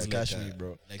Hell sounds yeah. like, Cash me,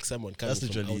 bro. like someone coming That's from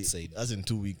literally, outside. that's in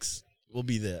 2 weeks. We'll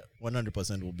be there.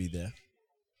 100% we'll be there.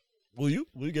 Will you?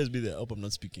 Will you guys be there? I hope I'm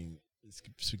not speaking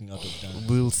out of turn.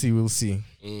 We'll see. We'll see.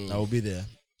 I will be there.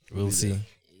 We'll be see. there.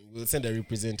 We'll send a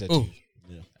representative. Oh,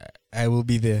 Yeah. I will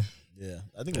be there. Yeah.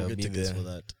 I think I'll we'll get be tickets there. for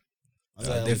that.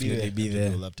 I'll definitely be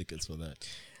there. We'll have tickets for that.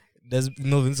 Does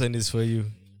Melvin send this for you?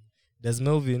 Does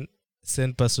Melvin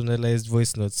send personalized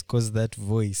voice notes? Cause that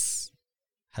voice.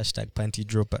 Hashtag panty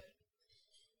dropper.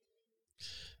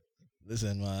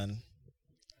 Listen, man.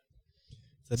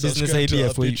 It's a business Subscribe to idea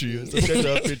our for you. Patreon. Subscribe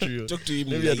to our Patreon. Talk to him.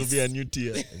 Maybe that will nice. be a new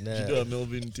tier. Nah. You do a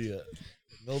Melvin tier.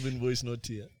 Melvin voice note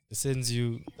tier. It sends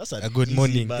you That's an a good easy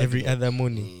morning bag, every though. other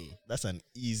morning. That's an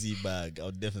easy bag.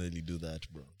 I'll definitely do that,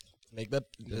 bro. Like that.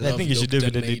 I think you should Dr.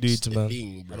 definitely do Knight it, man.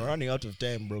 thing, bro. I'm running out of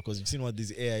time, bro, because you've seen what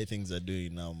these AI things are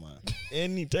doing now, man.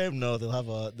 Any time now, they'll have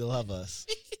us.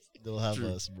 They'll have True,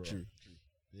 us, bro. true.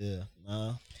 Yeah.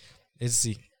 Nah. Let's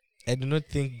see. I do not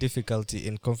think difficulty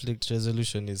in conflict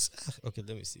resolution is okay.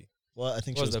 Let me see. Well, I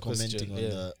think What's she the was question? commenting on Yeah.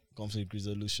 the conflict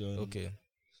resolution Okay,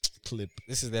 clip.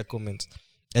 this is their comment.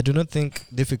 I do not think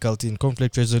difficulty in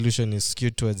conflict resolution is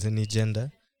skewed towards any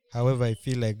gender. However, I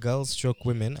feel like girls stroke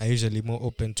women are usually more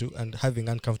open to and having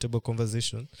uncomfortable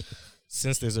conversation,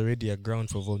 since there's already a ground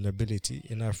for vulnerability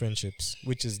in our friendships,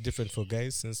 which is different for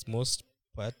guys since most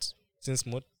part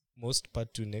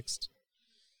two next.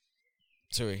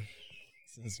 Sorry,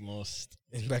 Since most.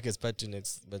 in brackets part two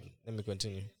next, but let me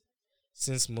continue.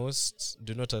 Since most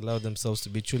do not allow themselves to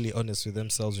be truly honest with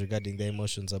themselves regarding their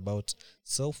emotions about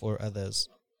self or others.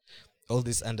 All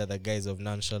this under the guise of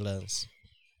nonchalance.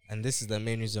 And this is the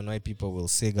main reason why people will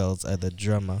say girls are the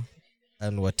drama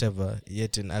and whatever,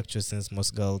 yet in actual sense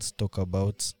most girls talk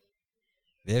about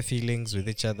their feelings with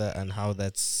each other and how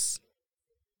that's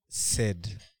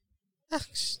said.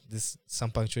 This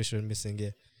some punctuation missing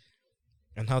here.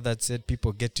 and how that said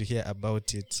people get to hear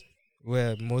about it,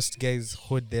 where most guys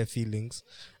hold their feelings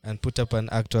and put up an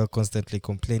act while constantly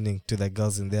complaining to the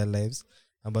girls in their lives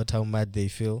about how mad they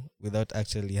feel without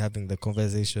actually having the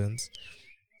conversations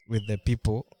with the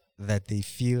people that they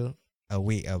feel a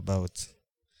way about.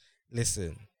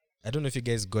 Listen, I don't know if you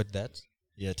guys got that.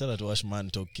 Yeah, tell her to watch Man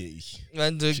Talk K.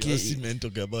 Man, She wants see men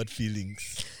talk about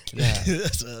feelings. Nah.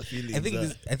 That's what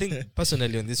feelings I think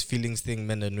personally on this feelings thing,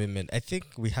 men and women, I think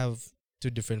we have two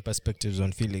different perspectives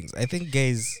on feelings. I think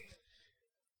guys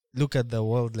look at the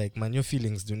world like, man, your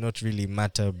feelings do not really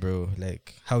matter, bro.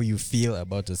 Like how you feel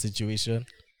about a situation,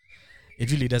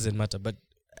 it really doesn't matter. But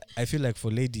I feel like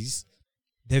for ladies,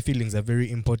 their feelings are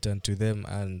very important to them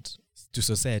and to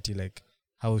society, like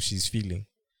how she's feeling.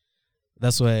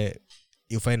 That's why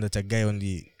you find that a guy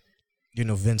only,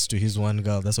 vents to his one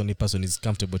girl. That's the only person he's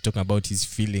comfortable talking about his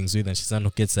feelings with, and she's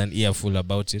not gets an earful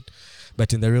about it.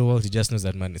 But in the real world, he just knows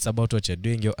that, man, it's about what you're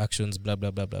doing, your actions, blah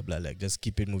blah blah blah blah. Like just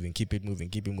keep it moving, keep it moving,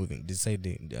 keep it moving.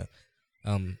 Deciding,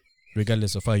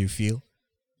 regardless of how you feel,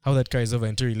 how that carries over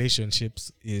into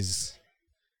relationships is,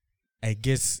 I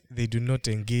guess they do not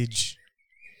engage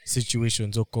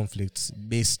situations or conflicts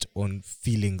based on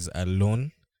feelings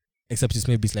alone, except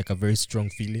it's like a very strong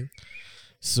feeling.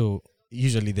 So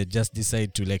usually they just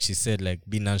decide to, like she said, like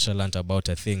be nonchalant about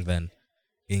a thing than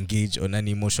engage on an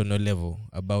emotional level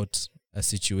about a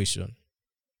situation.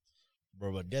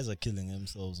 Bro, but guys are killing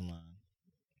themselves, man.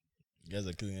 Guys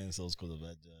are killing themselves because of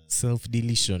that.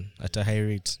 Self-deletion at a high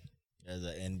rate. Guys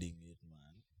are ending it,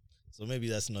 man. So maybe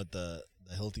that's not the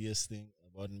healthiest thing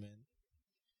about men.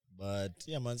 But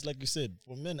yeah, man, it's like you said,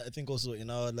 for men, I think also in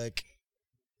our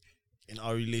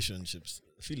relationships,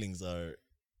 feelings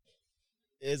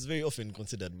it's very often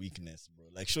considered weakness, bro.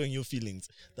 Like showing your feelings.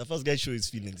 The first guy show his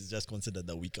feelings is just considered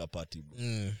the weaker party,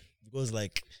 bro. Because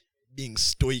like being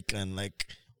stoic and like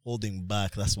holding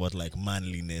back, that's what like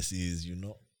manliness is,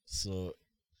 So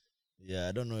yeah,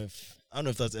 I don't know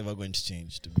if that's ever going to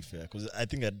change, to be fair. Because I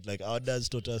think like our dads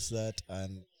taught us that,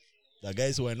 and the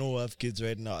guys who I know who have kids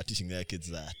right now are teaching their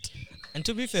kids that. And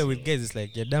to be fair with guys, it's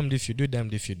like you're damned if you do,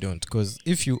 damned if you don't. Because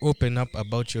if you open up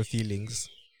about your feelings,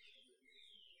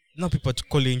 now people are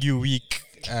calling you weak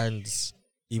and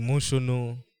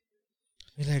emotional.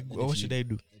 You're like, what should I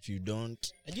do? If you don't,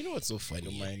 and you know what's so funny?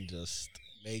 Don't mind just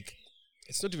like,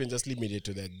 it's not even just limited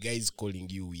to the guys calling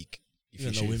you weak.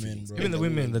 Even the women, bro. Even the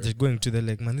women that are going to the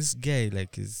like, man, this guy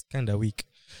like is kind of weak.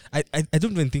 I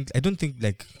don't think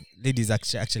like ladies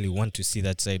actually want to see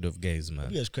that side of guys, man.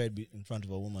 Have you guys cried in front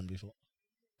of a woman before?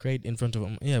 Cried in front of a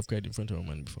woman? Yeah, I've cried in front of a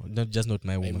woman before. Not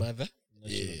my woman. My mother?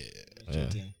 Yeah.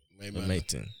 My mother. My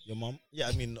thing. Your mom? Yeah,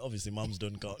 I mean, obviously, moms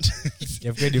don't count.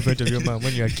 You've cried in front of your mom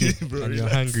when you're a kid Bro, and you're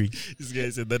relax. hungry. This guy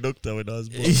said the doctor when I was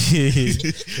born.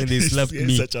 And they slapped This guy is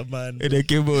me. such a man. And I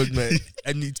came out, man.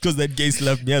 And it's because that guy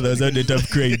slapped me, otherwise I wouldn't have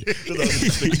cried. Because I was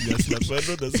expecting a slap, so I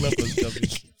know the slap was coming.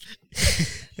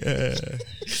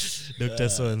 Dr.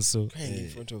 So-and-so. Crying in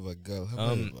front of a girl. Have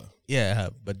I ever? Yeah, I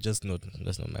have, but that's not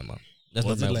my mom. That's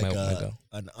Was not it my like girl.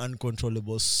 an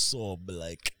uncontrollable sob,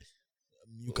 like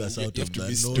mucus You out have of to the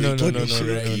be nose?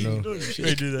 straight. No. Don't shake.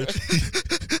 I do that.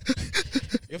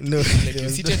 You have to No. like you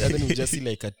sit it and then you just see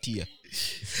like a tear.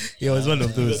 Yeah, it was one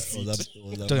of those. Was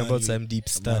a Talking about manly- some deep a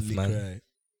stuff, manly man. cry.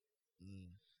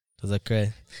 It was a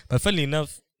cry. But funnily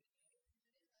enough,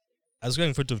 I was crying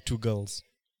in front of two girls.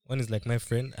 One is like my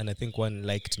friend, and I think one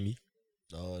liked me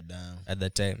Oh damn! at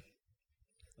that time.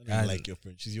 I don't And- like your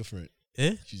friend. She's your friend.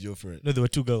 Eh? She's your friend. No, there were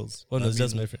two girls. One I was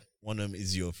just mean- my friend. One of them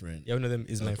is your friend. Yeah, one of them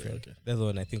is my Okay, friend. okay. The other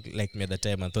one, I think, liked me at the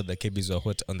time and thought the KBs were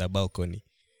hot on the balcony.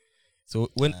 So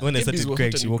when I KBs started were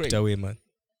crying, hot she and walked crying. away, man.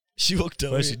 She walked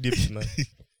away. Well, she dipped, man. She's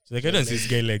like, I don't see this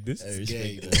guy like this. I respect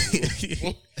Guy,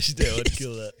 that. She did would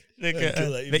kill that. Like, I'd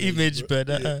kill that the image, bro.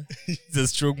 but it's a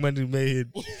strong man in my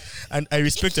head. And I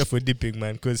respect her for dipping,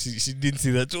 man, because she didn't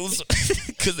see that also.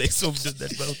 Because I sobbed on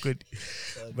that balcony.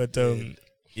 But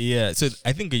yeah, so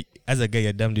I think as a guy,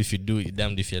 you're damned if you do, you're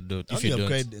damned if you don't. I If think you I've don't,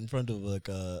 cried in front of like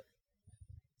a.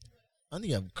 I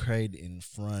think I've cried in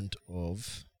front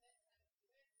of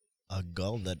a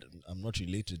girl that I'm not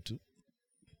related to,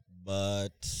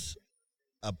 but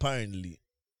apparently,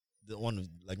 the one of,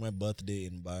 like my birthday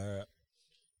in Bahara,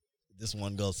 this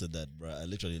one girl said that, bro. I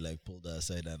literally like pulled her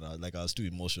aside and I was too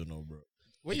emotional, bro.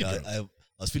 What Like, you doing? I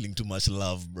was feeling too much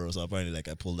love, bro. So apparently, like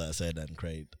I pulled her aside and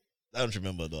cried. I don't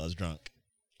remember though. I was drunk.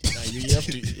 Nah, you have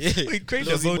to. Wait, cried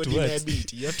Plausible about what?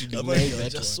 deniability. You have to deny Apparently, I that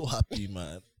was just one. so happy,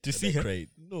 man. To that see I her? cried.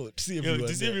 No, to see Yo, everyone.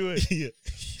 to see there. everyone? Yeah.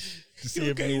 To see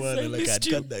Yo, guys, everyone. I And like missed I'd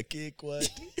you. cut the cake. What?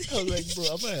 I was like, bro,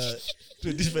 am I a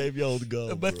 25-year-old girl?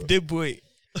 A bro? birthday boy.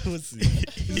 What's this?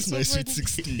 This is so my sweet funny.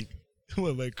 16. Who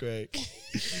am I crying?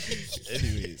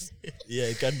 Anyways, yeah,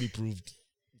 it can be proved.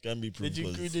 It can be proved. Did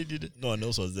you 'cause include it? no one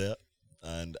else was there,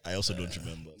 and I also don't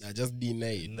remember. I just deny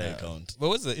it. I count. But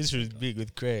what's the issue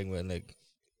with crying when like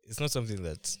it's not something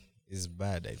that is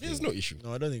bad? I think There's no issue.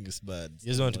 No, I don't think it's bad. you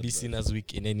just want to Not be bad. seen as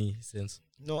weak in any sense.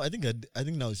 No, I think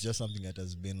now it's just something that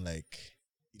has been like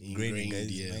ingrained in Ingrained,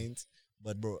 guys' yeah. minds.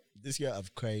 But bro, this year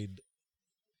I've cried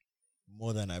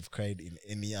more than I've cried in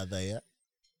any other year.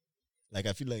 Like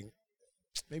I feel like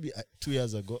maybe 2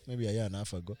 years ago, maybe a year and a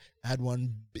half ago, I had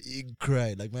one big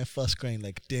cry, like my first cry in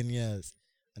like 10 years.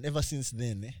 And ever since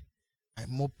then,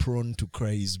 I'm more prone to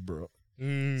cries, bro.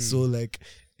 So like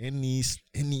any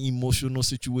emotional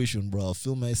situation, bro, I'll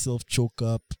feel myself choke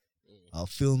up. I'll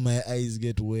feel my eyes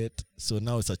get wet. So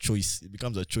now it's a choice. It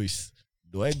becomes a choice.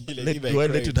 Do I let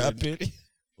it happen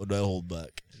or do I hold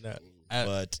back? Nah.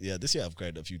 But yeah, this year I've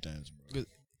cried a few times, bro. Good.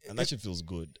 And that shit feels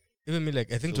good. Even me,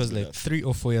 like I think it Feels was good like after. 3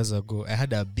 or 4 years ago, I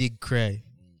had a big cry,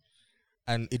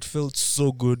 and it felt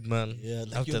so good, man. Yeah,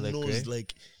 like After your that nose, cry.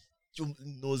 like your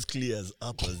nose clears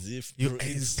up as if Your bro, eyes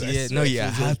it's- clear. I swear Now it you're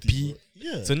feels healthy, happy.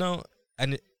 bro. Yeah. So now,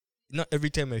 and not every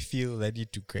time I feel I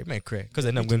need to cry, I might cry because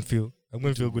I know Me I'm going too. to feel. I'm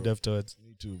going to too, feel good bro. afterwards.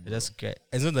 Me too, I bro. just cry.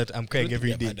 It's not that I'm crying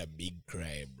every I've day. had a big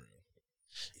cry, bro.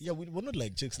 Yeah, we're not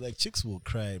like chicks. Like chicks will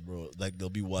cry, bro. Like they'll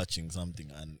be watching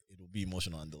something and it'll be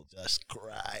emotional and they'll just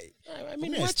cry. I For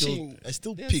mean, me, watching. I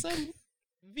still There's pick. some I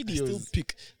still videos.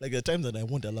 pick. Like the times that I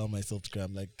won't allow myself to cry,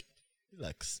 I'm like,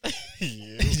 relax.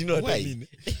 You know what Why? I mean?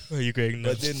 Why are you crying now?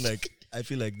 But then, like, I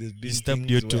feel like there's been Disturbed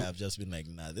things you where too. I've just been like,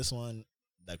 nah, this one,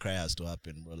 the cry has to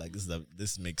happen, bro. Like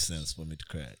this makes sense for me to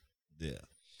cry. Yeah.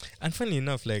 And funny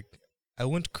enough, like I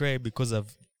won't cry because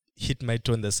I've hit my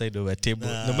toe on the side of a table,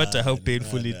 no matter how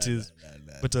painful it is.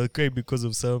 But I'll cry because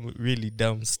of some really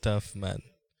dumb stuff, man.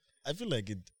 I feel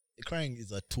like crying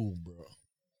is a tool, bro.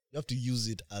 You have to use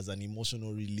it as an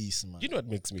emotional release, man. You know what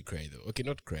makes me cry though? Okay,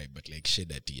 not cry, but like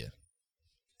shed a tear.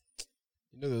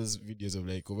 You know those videos of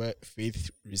like over faith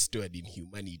restored in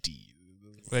humanity.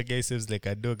 Where a guy saves like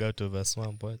a dog out of a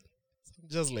swamp. What?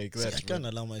 Just like See, that. I bro. can't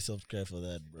allow myself to cry for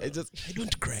that, bro. I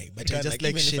don't cry, but can't, I just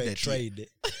like even shed if I a tear.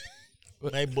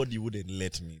 tried, my body wouldn't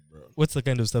let me, bro. What's the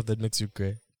kind of stuff that makes you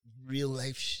cry? Real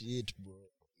life shit, bro.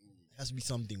 It has to be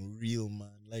something real, man.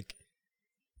 Like,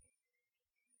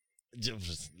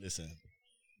 just listen.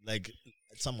 Like,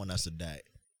 someone has to die.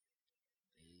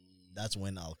 That's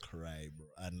when I'll cry, bro.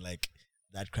 And like,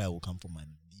 that cry will come from a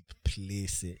deep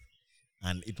place,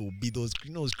 and it will be those,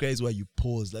 those cries where you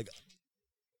pause, like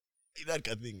that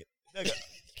kind of thing. Like,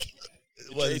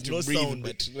 well, Try it's to no breathe, sound,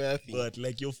 but nothing. but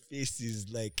like your face is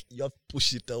like you have to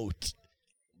push it out.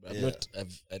 I've yeah. not.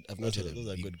 I've not had a Those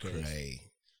are big good cries. cry.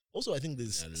 Also, I think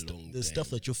there's A long there's stuff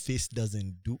time. that your face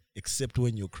doesn't do except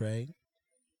when you're crying,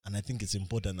 and I think it's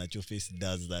important that your face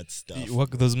does that stuff. You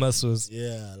work those muscles.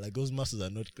 Yeah, like those muscles are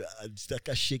not. It's like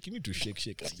a shake. You need to shake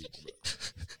a bit, bro.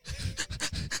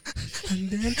 And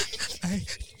then I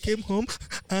came home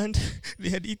and they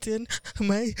had eaten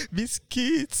my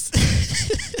biscuits.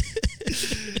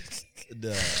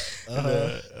 That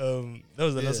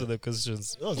was the last Yeah. of the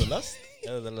questions. That was the last.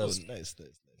 That was the Oh, last. nice.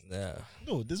 Yeah.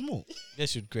 No, there's more.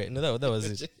 Guys should cry. No, that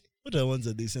was it. What are the ones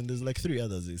that they sent? There's like 3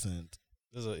 others they sent.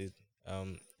 Those were it.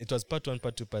 It was part 1,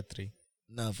 part 2, part 3.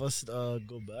 Now, first,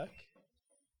 go back.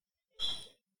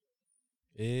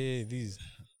 Hey, these.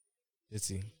 Let's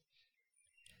see.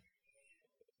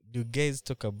 Do guys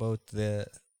talk about the,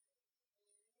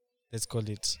 let's call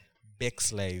it,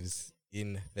 Bex lives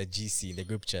in the GC, the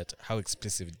group chat? How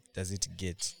explicit does it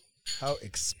get? How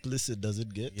explicit does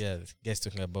it get? Yeah, guys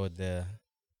talking about the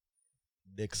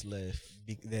Dex life.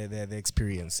 the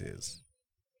experiences.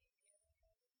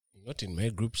 Not in my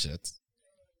group chat.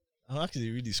 I'm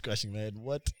actually really scratching my head.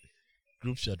 What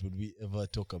group chat would we ever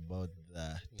talk about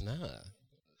that? Nah.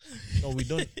 No, we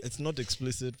don't. It's not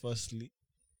explicit, firstly.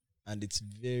 And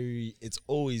it's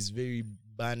always very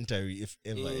bantery if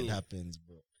ever it happens,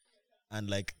 bro. And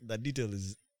like the detail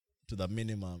is to the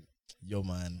minimum. Yo,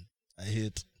 man, I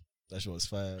hit. That shit was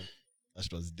fire. That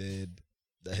shit was dead.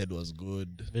 The head was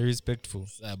good. Very respectful.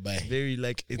 Bye. Very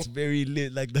like it's very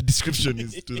late. Like the description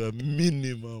is to the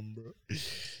minimum, bro.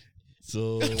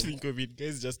 So Think of it,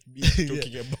 guys. Just be Yeah.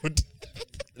 talking about.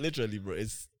 literally, bro,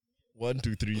 it's 1,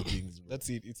 2, 3 things. Bro. That's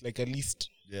it. It's like a list.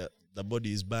 Yeah, the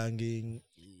body is banging.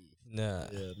 Nah.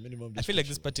 Yeah, minimum. I feel like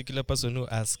this description. particular person who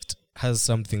asked has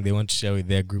something they want to share with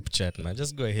their group chat, man.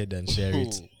 Just go ahead and share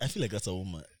it. I feel like that's a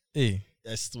woman. Hey,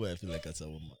 I swear, I feel like that's a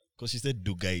woman. Because she said,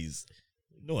 do guys.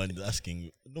 No one is asking,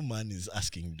 no man is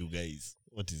asking, do guys.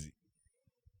 What is it?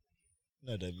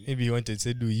 No, that mean? maybe you wanted to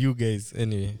say, do you guys?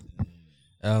 Anyway.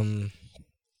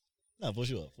 Nah, for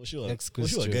sure. Next For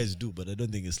sure, question. guys do, but I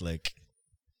don't think it's like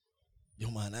yo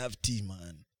man, I have tea,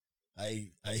 man. I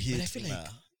hate. I feel like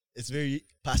it's very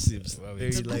passive. Wow, very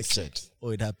it's a group like chat. oh,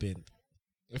 it happened.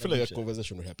 I feel like a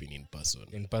conversation will happen in person.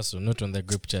 In person, not on the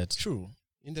group chat. True.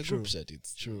 In the True. group chat,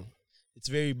 it's True. It's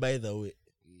very by the way.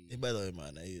 Hey, by the way,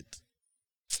 man, I hate.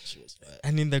 She was fire.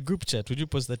 And in the group chat, would you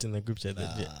post that in the group chat?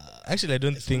 Nah. Actually, I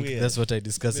don't It's think weird. that's what I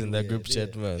discussed It's in very the group weird,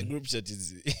 chat, The man. group chat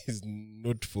is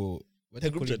not for what The I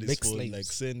group call chat it, is next for lives. like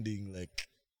sending like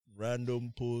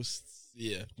random posts.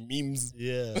 Yeah, memes.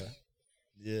 Yeah.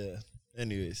 Yeah.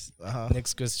 Anyways,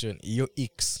 Next question. Your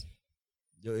icks.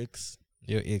 your ex.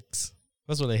 Your icks.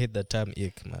 First of all, I hate the term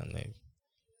ick, man. Like,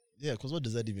 Yeah, because what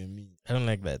does that even mean? I don't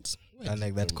like that. Where I don't did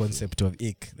like it that come from? concept of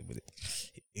ick.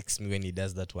 It icks me when he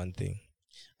does that one thing.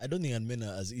 I don't think men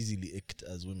are as easily icked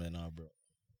as women are, bro.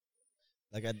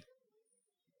 Like I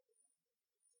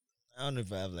don't know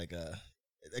if I have like a,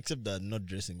 except that not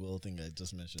dressing well thing I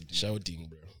just mentioned. To you. Shouting,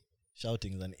 bro.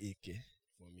 Shouting is an ick.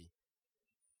 For me,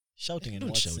 Shouting in don't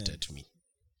what shout sense? at me.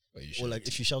 Why you Or like shouting?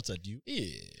 if she shouts at you.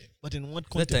 Yeah, But in what Is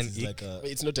that an context is like a but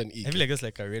it's not an ick. I feel like that's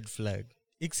like a red flag.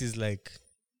 Icks is like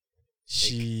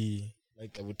she,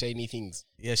 like With tiny things.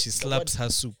 yeah, she slaps her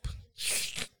soup.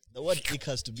 the word ick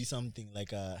has to be something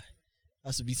like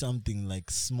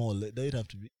small. It doesn't have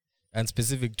to be. And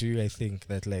specific to you, I think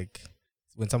that like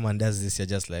when someone does this, you're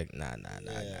just like, nah.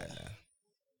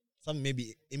 Some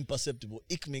maybe imperceptible.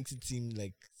 Ick makes it seem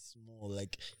like small.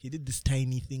 Like he did this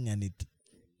tiny thing and it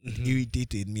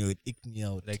irritated me or it icked me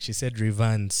out. Like she said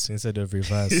reverse instead of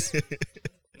reverse.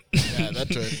 Yeah,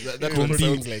 that one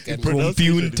sounds like an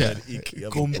Computer. Computer.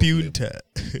 Computer.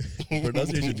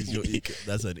 Pronunciation is your ick.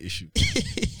 That's an issue.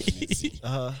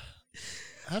 I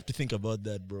have to think about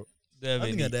that, bro. I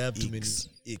think that I have too many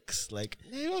icks. Like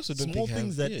I also don't small think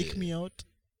things that ick me out.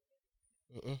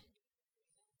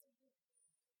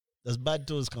 Does bad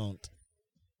toes count?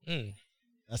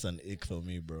 That's an ick for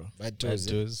me, bro. Bad Bad toes.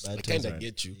 toes. I Bad kind toes are of an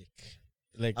get you. ick.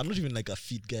 Like I'm not even like a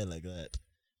feet guy like that.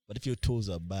 But if your toes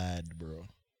are bad, bro,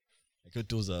 like your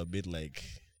toes are a bit like,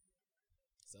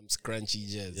 Some scrunchy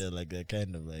jazz. yeah, like they're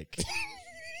kind of like,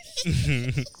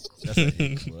 that's an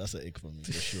ick, bro. That's an ick for me,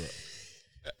 for sure.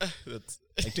 That's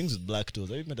Like things with black toes.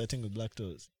 Have you met that thing with black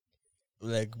toes?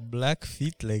 like black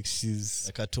feet, like she's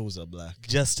Like her toes are black.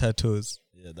 just her toes.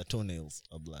 Yeah, the toenails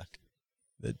are black.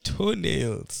 The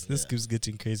toenails. This Yeah. keeps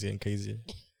getting crazier and crazier.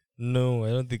 No, I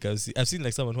don't think I've seen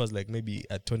like someone who has like maybe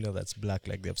a toenail that's black,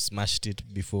 like they've smashed it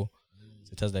before.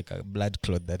 So it has like a blood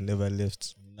clot that never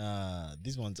left. Nah,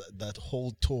 these ones, that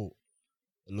whole toe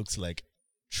looks like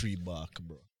tree bark,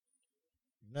 bro.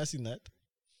 You not seen that?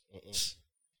 It's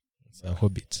a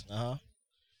hobbit.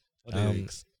 What are your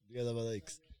icks? Do you guys have other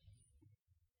icks?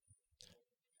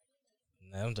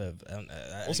 I don't have.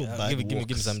 Also I'll bad give me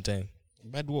walks. some time.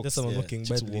 bad walks. There's someone Yeah, walking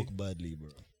chicks badly. walk badly, bro.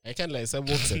 I can't lie. Some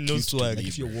walks are No cute swag. to me.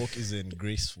 If your walk isn't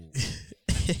graceful,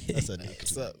 that's an ick.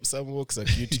 to me. Some walks are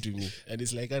cute to me, and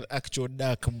it's like an actual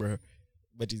duck, bro.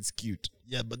 But it's cute.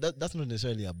 Yeah, but that's not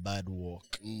necessarily a bad walk.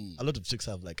 A lot of chicks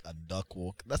have like a duck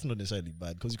walk. That's not necessarily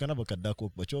bad because you can have like a duck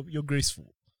walk, but you're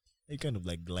graceful. You kind of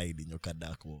like glide in your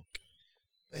duck walk.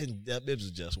 And that babes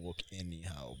will just walk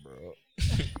anyhow, bro.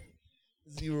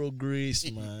 Zero grace,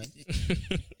 man.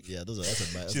 Yeah, that's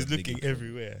a bad. That's She's a big looking ick for me.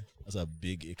 everywhere. That's a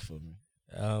big ick for me.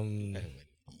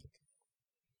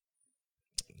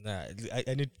 Nah,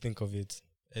 I need to think of it.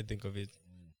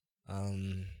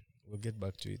 We'll get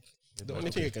back to it. The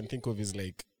only thing I can think of is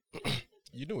like,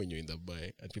 you know, when you're in the bar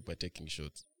and people are taking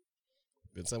shots,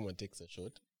 when someone takes a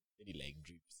shot, then it like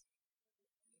drips.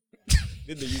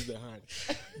 Then they use the hand.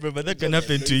 Bro, but that can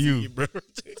happen to you. bro.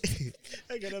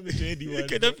 That can happen to anyone. It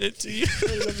can happen to you. That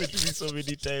has happened to me so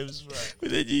many times, bro. But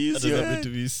then you use That has your happened hand. to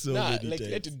me so Nah, many like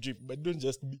times. let it drip, but don't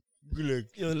just be.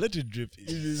 Yo, let it drip. It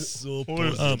is so Whole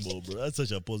possible, bro. That's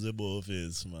such a possible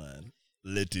offense, man.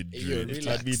 Let it Hey, yo, drip.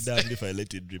 relax. I'd be damned if I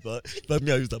let it drip. But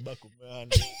me, I use the back of my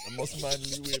hand. I must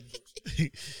manly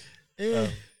way, bro.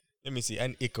 Let me see.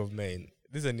 An ick of mine.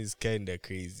 This one is kind of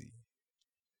crazy.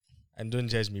 And don't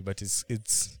judge me, but it's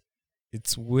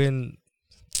when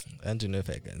I don't know if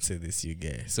I can say this, you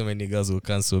guys. So many girls will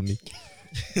cancel me.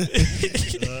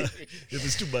 If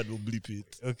it's too bad, we'll bleep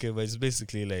it. Okay, but it's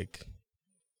basically like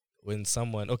when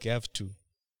someone. Okay, I have two.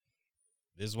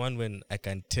 There's one when I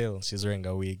can tell she's wearing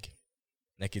a wig,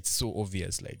 like it's so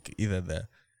obvious. Like either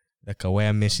the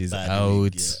wire mesh is bad out.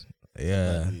 wig,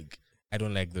 Yeah, Bad wig. I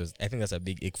don't like those. I think that's a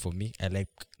big ick for me. I like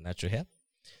natural hair.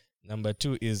 Number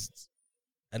two is,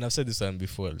 and I've said this one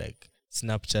before, like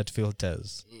Snapchat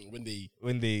filters when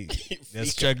they're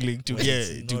struggling to When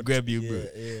it's to not- grab you, bro.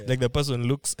 yeah. Like the person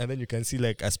looks, and then you can see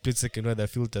like a split second where the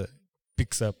filter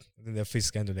picks up, and then their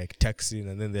face kind of like tucks in,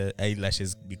 and then their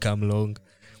eyelashes become long.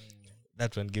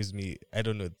 That one gives me, I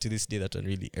don't know, to this day, that one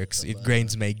really irks. It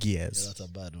grinds my Yeah, gears. that's a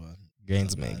bad one.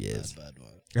 Grinds That's a my bad, gears. bad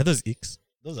one. Are those icks?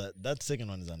 That second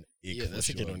one is an ick. Yeah, for the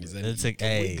second sure, one is bro. an That's like, The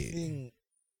wig hey. thing,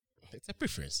 It's a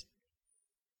preference.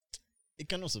 it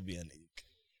can also be an ick.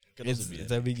 It can also be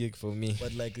It's an a big ick for me.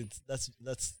 but like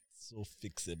that's so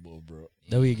fixable, bro.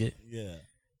 The wig. Yeah.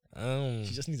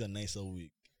 She just needs a nicer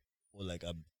wig. Or like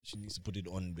she needs to put it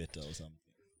on better or something.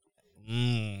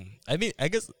 I mean, I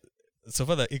guess so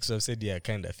far the icks I've said, yeah,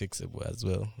 kind of fixable as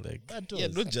well. Like, Bad Yeah,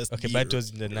 toes. not just okay, be bad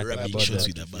toes in the neck rubbing about shoes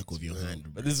that. with the back of your hand.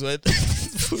 But this one,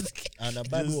 And a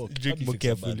bad Just walk. drink How do you more fix a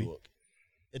bad carefully. walk?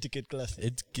 Etiquette class.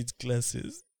 kids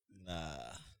classes. Nah.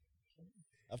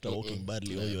 After walking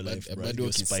badly all your Bad- life, a bro, bad your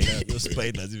walk is spine, snap. your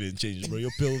spine has even changed, bro.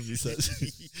 Your pelvis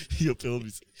has, your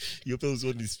pelvis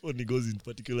only goes in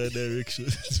particular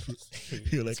directions. Bro.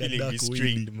 You're like a Feeling duck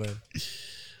restrained, waving. man.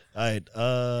 All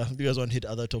right. Do you guys want to hit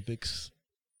other topics?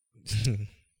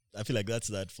 I feel like that's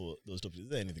that for those topics. Is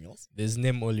there anything else? There's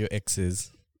name all your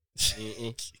exes.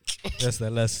 That's the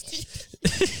last.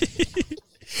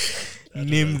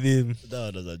 Name them.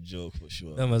 That was a joke for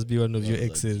sure. That must be one of That your was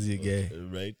a exes, you joke, guy.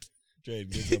 Right? Try and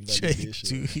get some Try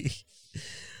validation.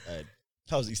 to. Alright.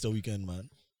 How's Easter weekend, man?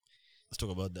 Let's talk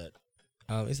about that.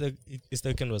 Easter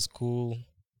weekend was cool.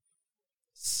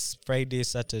 Friday,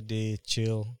 Saturday,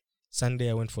 chill. Sunday,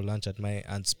 I went for lunch at my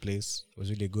aunt's place. It was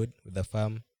really good with the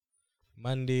fam.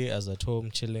 Monday, I was at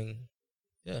home chilling.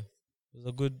 Yeah, it was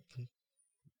a good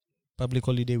public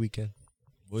holiday weekend.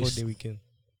 Boys, 4-day weekend.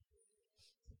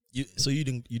 so you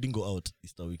didn't go out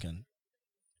Easter weekend?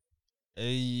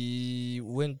 I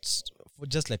went for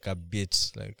just like a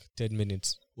bit, like 10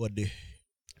 minutes. What day?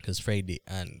 It was Friday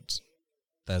and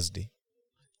Thursday.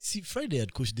 See, Friday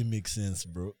at Kush didn't make sense,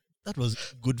 bro. That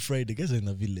was Good Friday. Guys are in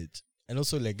the village. And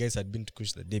also, like, guys had been to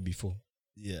Kush the day before.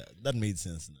 Yeah, that made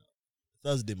sense now.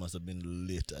 Thursday must have been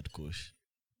late at Kush.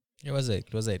 It was like,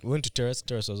 we went to Terrace.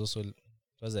 Terrace was also,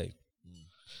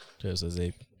 Terrace was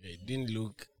like, It didn't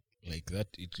look like that.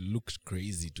 It looked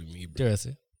crazy to me, bro. Terrace,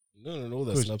 eh? No, all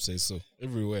the Good. snaps I saw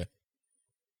everywhere.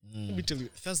 Let me tell you,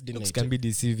 Thursday Looks night, can be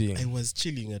deceiving. I was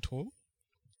chilling at home,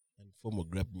 and FOMO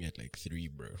grabbed me at like 3,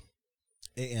 bro.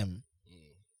 AM.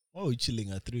 Why were you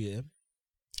chilling at 3 a.m.?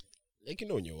 Like, you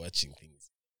know, when you're watching things.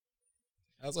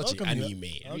 I was How watching come you- anime.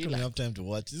 How come Relax. you have time to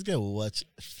watch? This guy will watch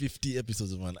 50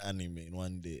 episodes of an anime in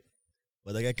one day.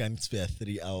 But the guy can't spare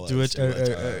 3 hours. To watch,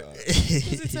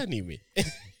 Because it's anime.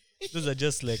 Those are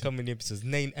just like how many episodes?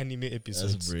 9 anime That's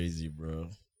episodes. crazy, bro.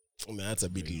 Oh, man, that's a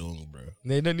bit long, bro.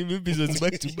 9 anime episodes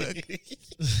back to back.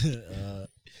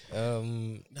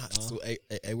 So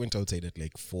I went outside at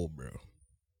like 4, bro.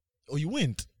 Oh, you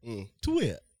went? To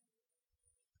where?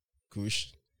 Kush.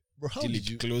 Bro, how Till did it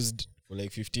you? closed for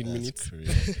like 15 That's minutes.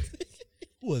 crazy.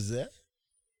 Who was there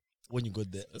when you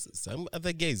got there? Some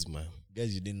other guys, man.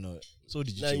 Guys you didn't know. So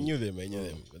did you? No, I chill? knew them.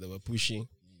 But they were pushing.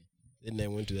 Then I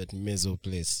went to that Mezzo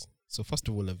place. So first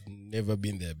of all, I've never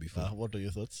been there before. What are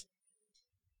your thoughts?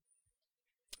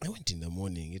 I went in the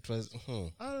morning. It was.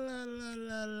 I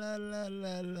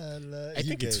You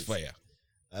think it's guys, fire.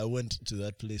 I went to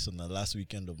that place on the last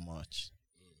weekend of March.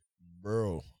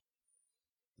 Bro,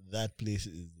 that place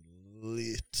is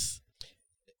lit.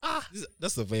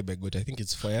 That's the vibe I got. I think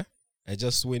it's fire. I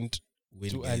just went when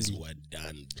Too guys early. were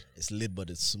done. Bro. It's lit, but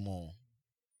it's small.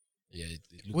 Yeah, it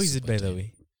looks Where is it, super by the tight.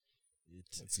 way?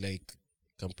 It's like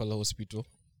Kampala Hospital.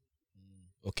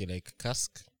 Okay, like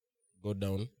Cask, go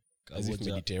down as if Kaboja.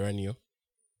 Mediterranean,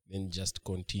 then just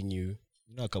continue.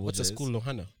 You know Kaboja What's the is? school,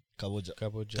 Lohana? Kaboja.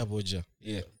 Kaboja. Kaboja.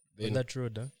 Yeah. On Then, that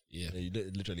road, huh? yeah. Yeah, you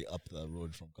literally up the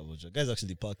road from Kaboja. Guys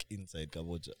actually park inside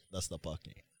Kaboja. That's the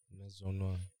parking. Zone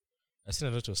 1. I've seen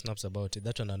a lot of snaps about it.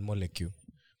 That one and Molecule.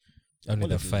 And with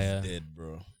the Molecule is fire. dead,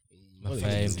 bro. The Molecule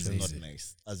fire is It's entrance. not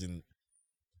nice. As in,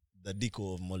 the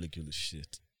deco of Molecule is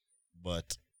shit.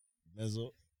 But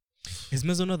Mezzo, Is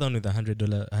Mezzo not the one with the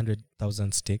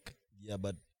 $100,000 stake? yeah,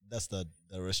 but that's the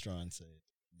restaurant side.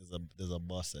 There's a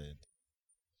bar side.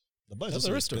 The bar is That's a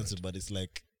also restaurant. expensive, but it's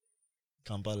like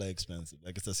Kampala expensive.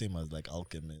 Like it's the same as like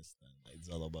Alchemist and like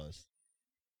Zalabas.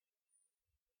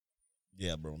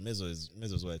 Yeah, bro. Mezzo's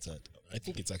where it's at. I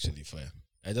think it's actually fire.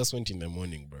 I just went in the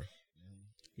morning, bro.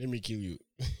 Let me kill you.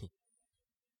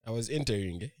 I was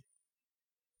entering,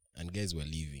 and guys were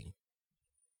leaving.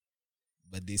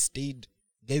 But they stayed.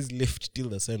 Guys left till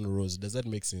the sun rose. Does that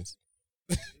make sense?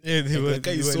 Yeah, The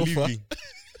guy is so far.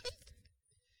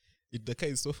 If the car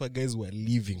is so far, guys were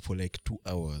leaving for like 2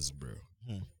 hours, bro.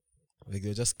 Like they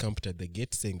were just camped at the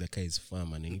gate saying the car is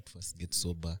farm and I need to first get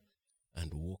sober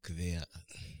and walk there.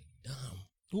 Damn.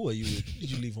 Who are you with? Who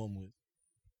did you leave home with?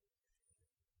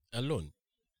 Alone.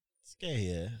 Scare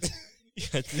here.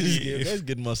 Guys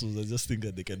get muscles and just think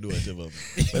that they can do whatever. Man.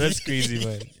 But that's crazy,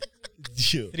 man.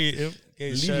 Sure. 3 a.m.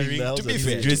 Guys Leaving showering. the house To be at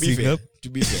fair, 3 to be dressing fair, up. to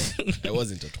be fair, I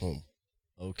wasn't at home.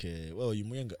 Okay. Well, you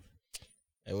younger.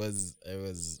 I was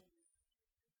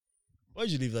Why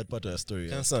did you leave that part of your story?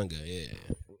 Kansanga, yeah.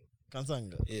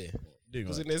 Kansanga. Yeah. Doing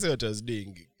Because what? when I say what I was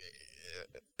doing,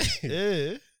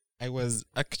 Yeah. I was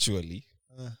actually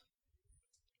Uh,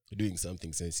 doing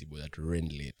something sensible that ran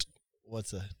late.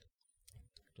 what's that?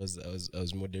 I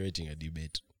was moderating a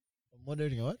debate.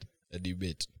 Moderating a what? A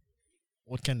debate.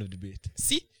 What kind of debate?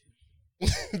 See?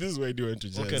 This is why I do want to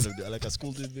What jazz. kind of like a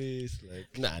school debate?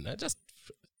 Like Nah, just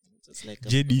like a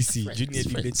JDC, friends, Junior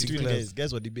friends. Debating between Club.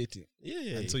 guys were debating,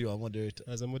 yeah. and so you are a moderator.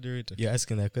 as a moderator. You're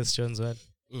asking the questions, man.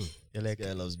 Mm. You're like, This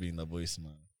guy loves being the voice,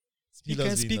 man. He speaker,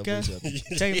 loves being the speaker,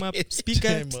 voice. time up, speaker,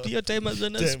 Time up. your time has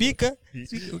run out, Time up. speaker.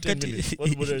 10 minutes. What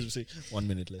moderators will say? 1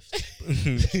 minute left.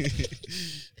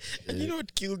 And you know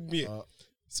what killed me? Uh,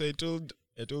 So I told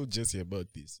Jesse about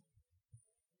this.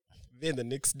 Then the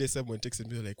next day, someone texted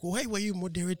me like, "Why were you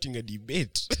moderating a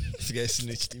debate?" this guy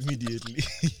snitched immediately.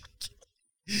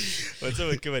 When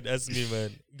someone came and asked me,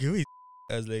 man, go with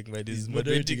I was like, man, this He's is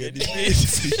moderating a moderating a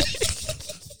debate.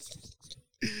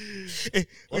 Hey,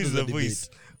 who What is is the the voice?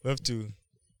 We have to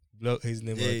block his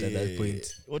name out at that point.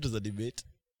 What is the debate?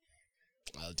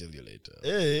 I'll tell you later.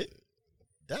 Hey,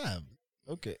 damn.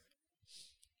 Okay.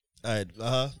 All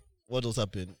right. What else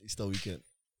happened Easter weekend?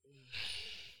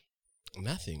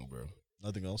 Nothing, bro.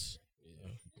 Nothing else.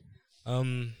 Yeah. All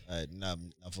right. Now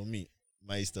for me,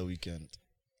 my Easter weekend.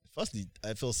 Firstly,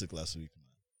 I fell sick last week,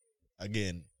 man.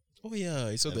 Again. Oh yeah,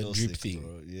 I saw I the fell drip sick, thing.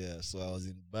 bro. Yeah. So I was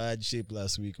in bad shape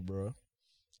last week, bro.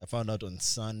 I found out on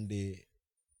Sunday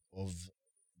of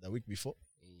the week before.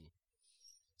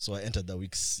 So I entered the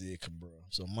week sick, bro.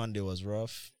 So Monday was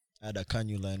rough. I had a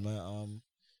cannula in my arm.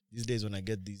 These days when I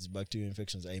get these bacterial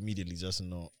infections, I immediately just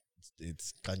know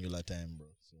it's cannula time, bro.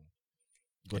 So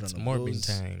got It's on a morbid dose.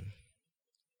 time.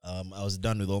 I was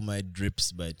done with all my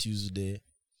drips by Tuesday.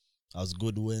 I was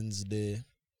good Wednesday.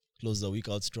 Closed the week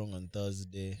out strong on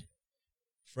Thursday.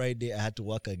 Friday I had to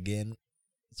work again.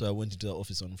 So I went into the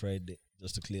office on Friday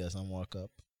just to clear some work up.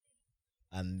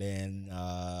 And then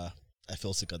I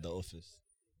fell sick at the office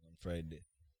on Friday.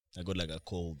 I got like a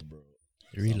cold, bro.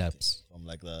 Relapse. From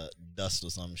like the dust or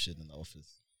some shit in the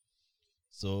office.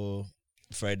 So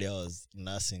Friday I was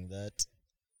nursing that.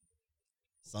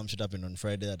 Some shit happened on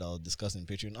Friday that I'll discuss in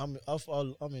Patreon.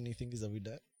 How many things have we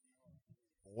done?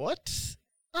 What?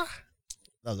 That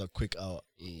was a quick hour.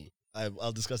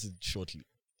 I'll discuss it shortly.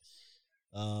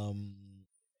 I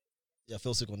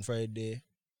fell sick on Friday.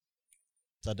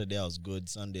 Saturday I was good.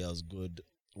 Sunday I was good.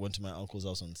 Went to my uncle's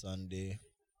house on Sunday.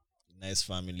 Nice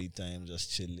family time,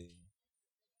 just chilling.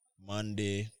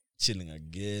 Monday, chilling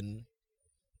again.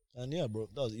 And yeah, bro,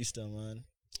 that was Easter, man.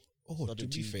 Oh, Started to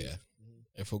be Tuesday. fair,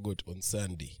 I forgot on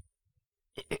Sunday.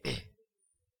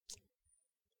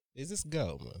 There's this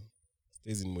girl, man.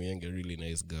 Stays in Moyanga, really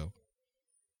nice girl.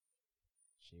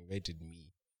 She invited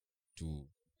me to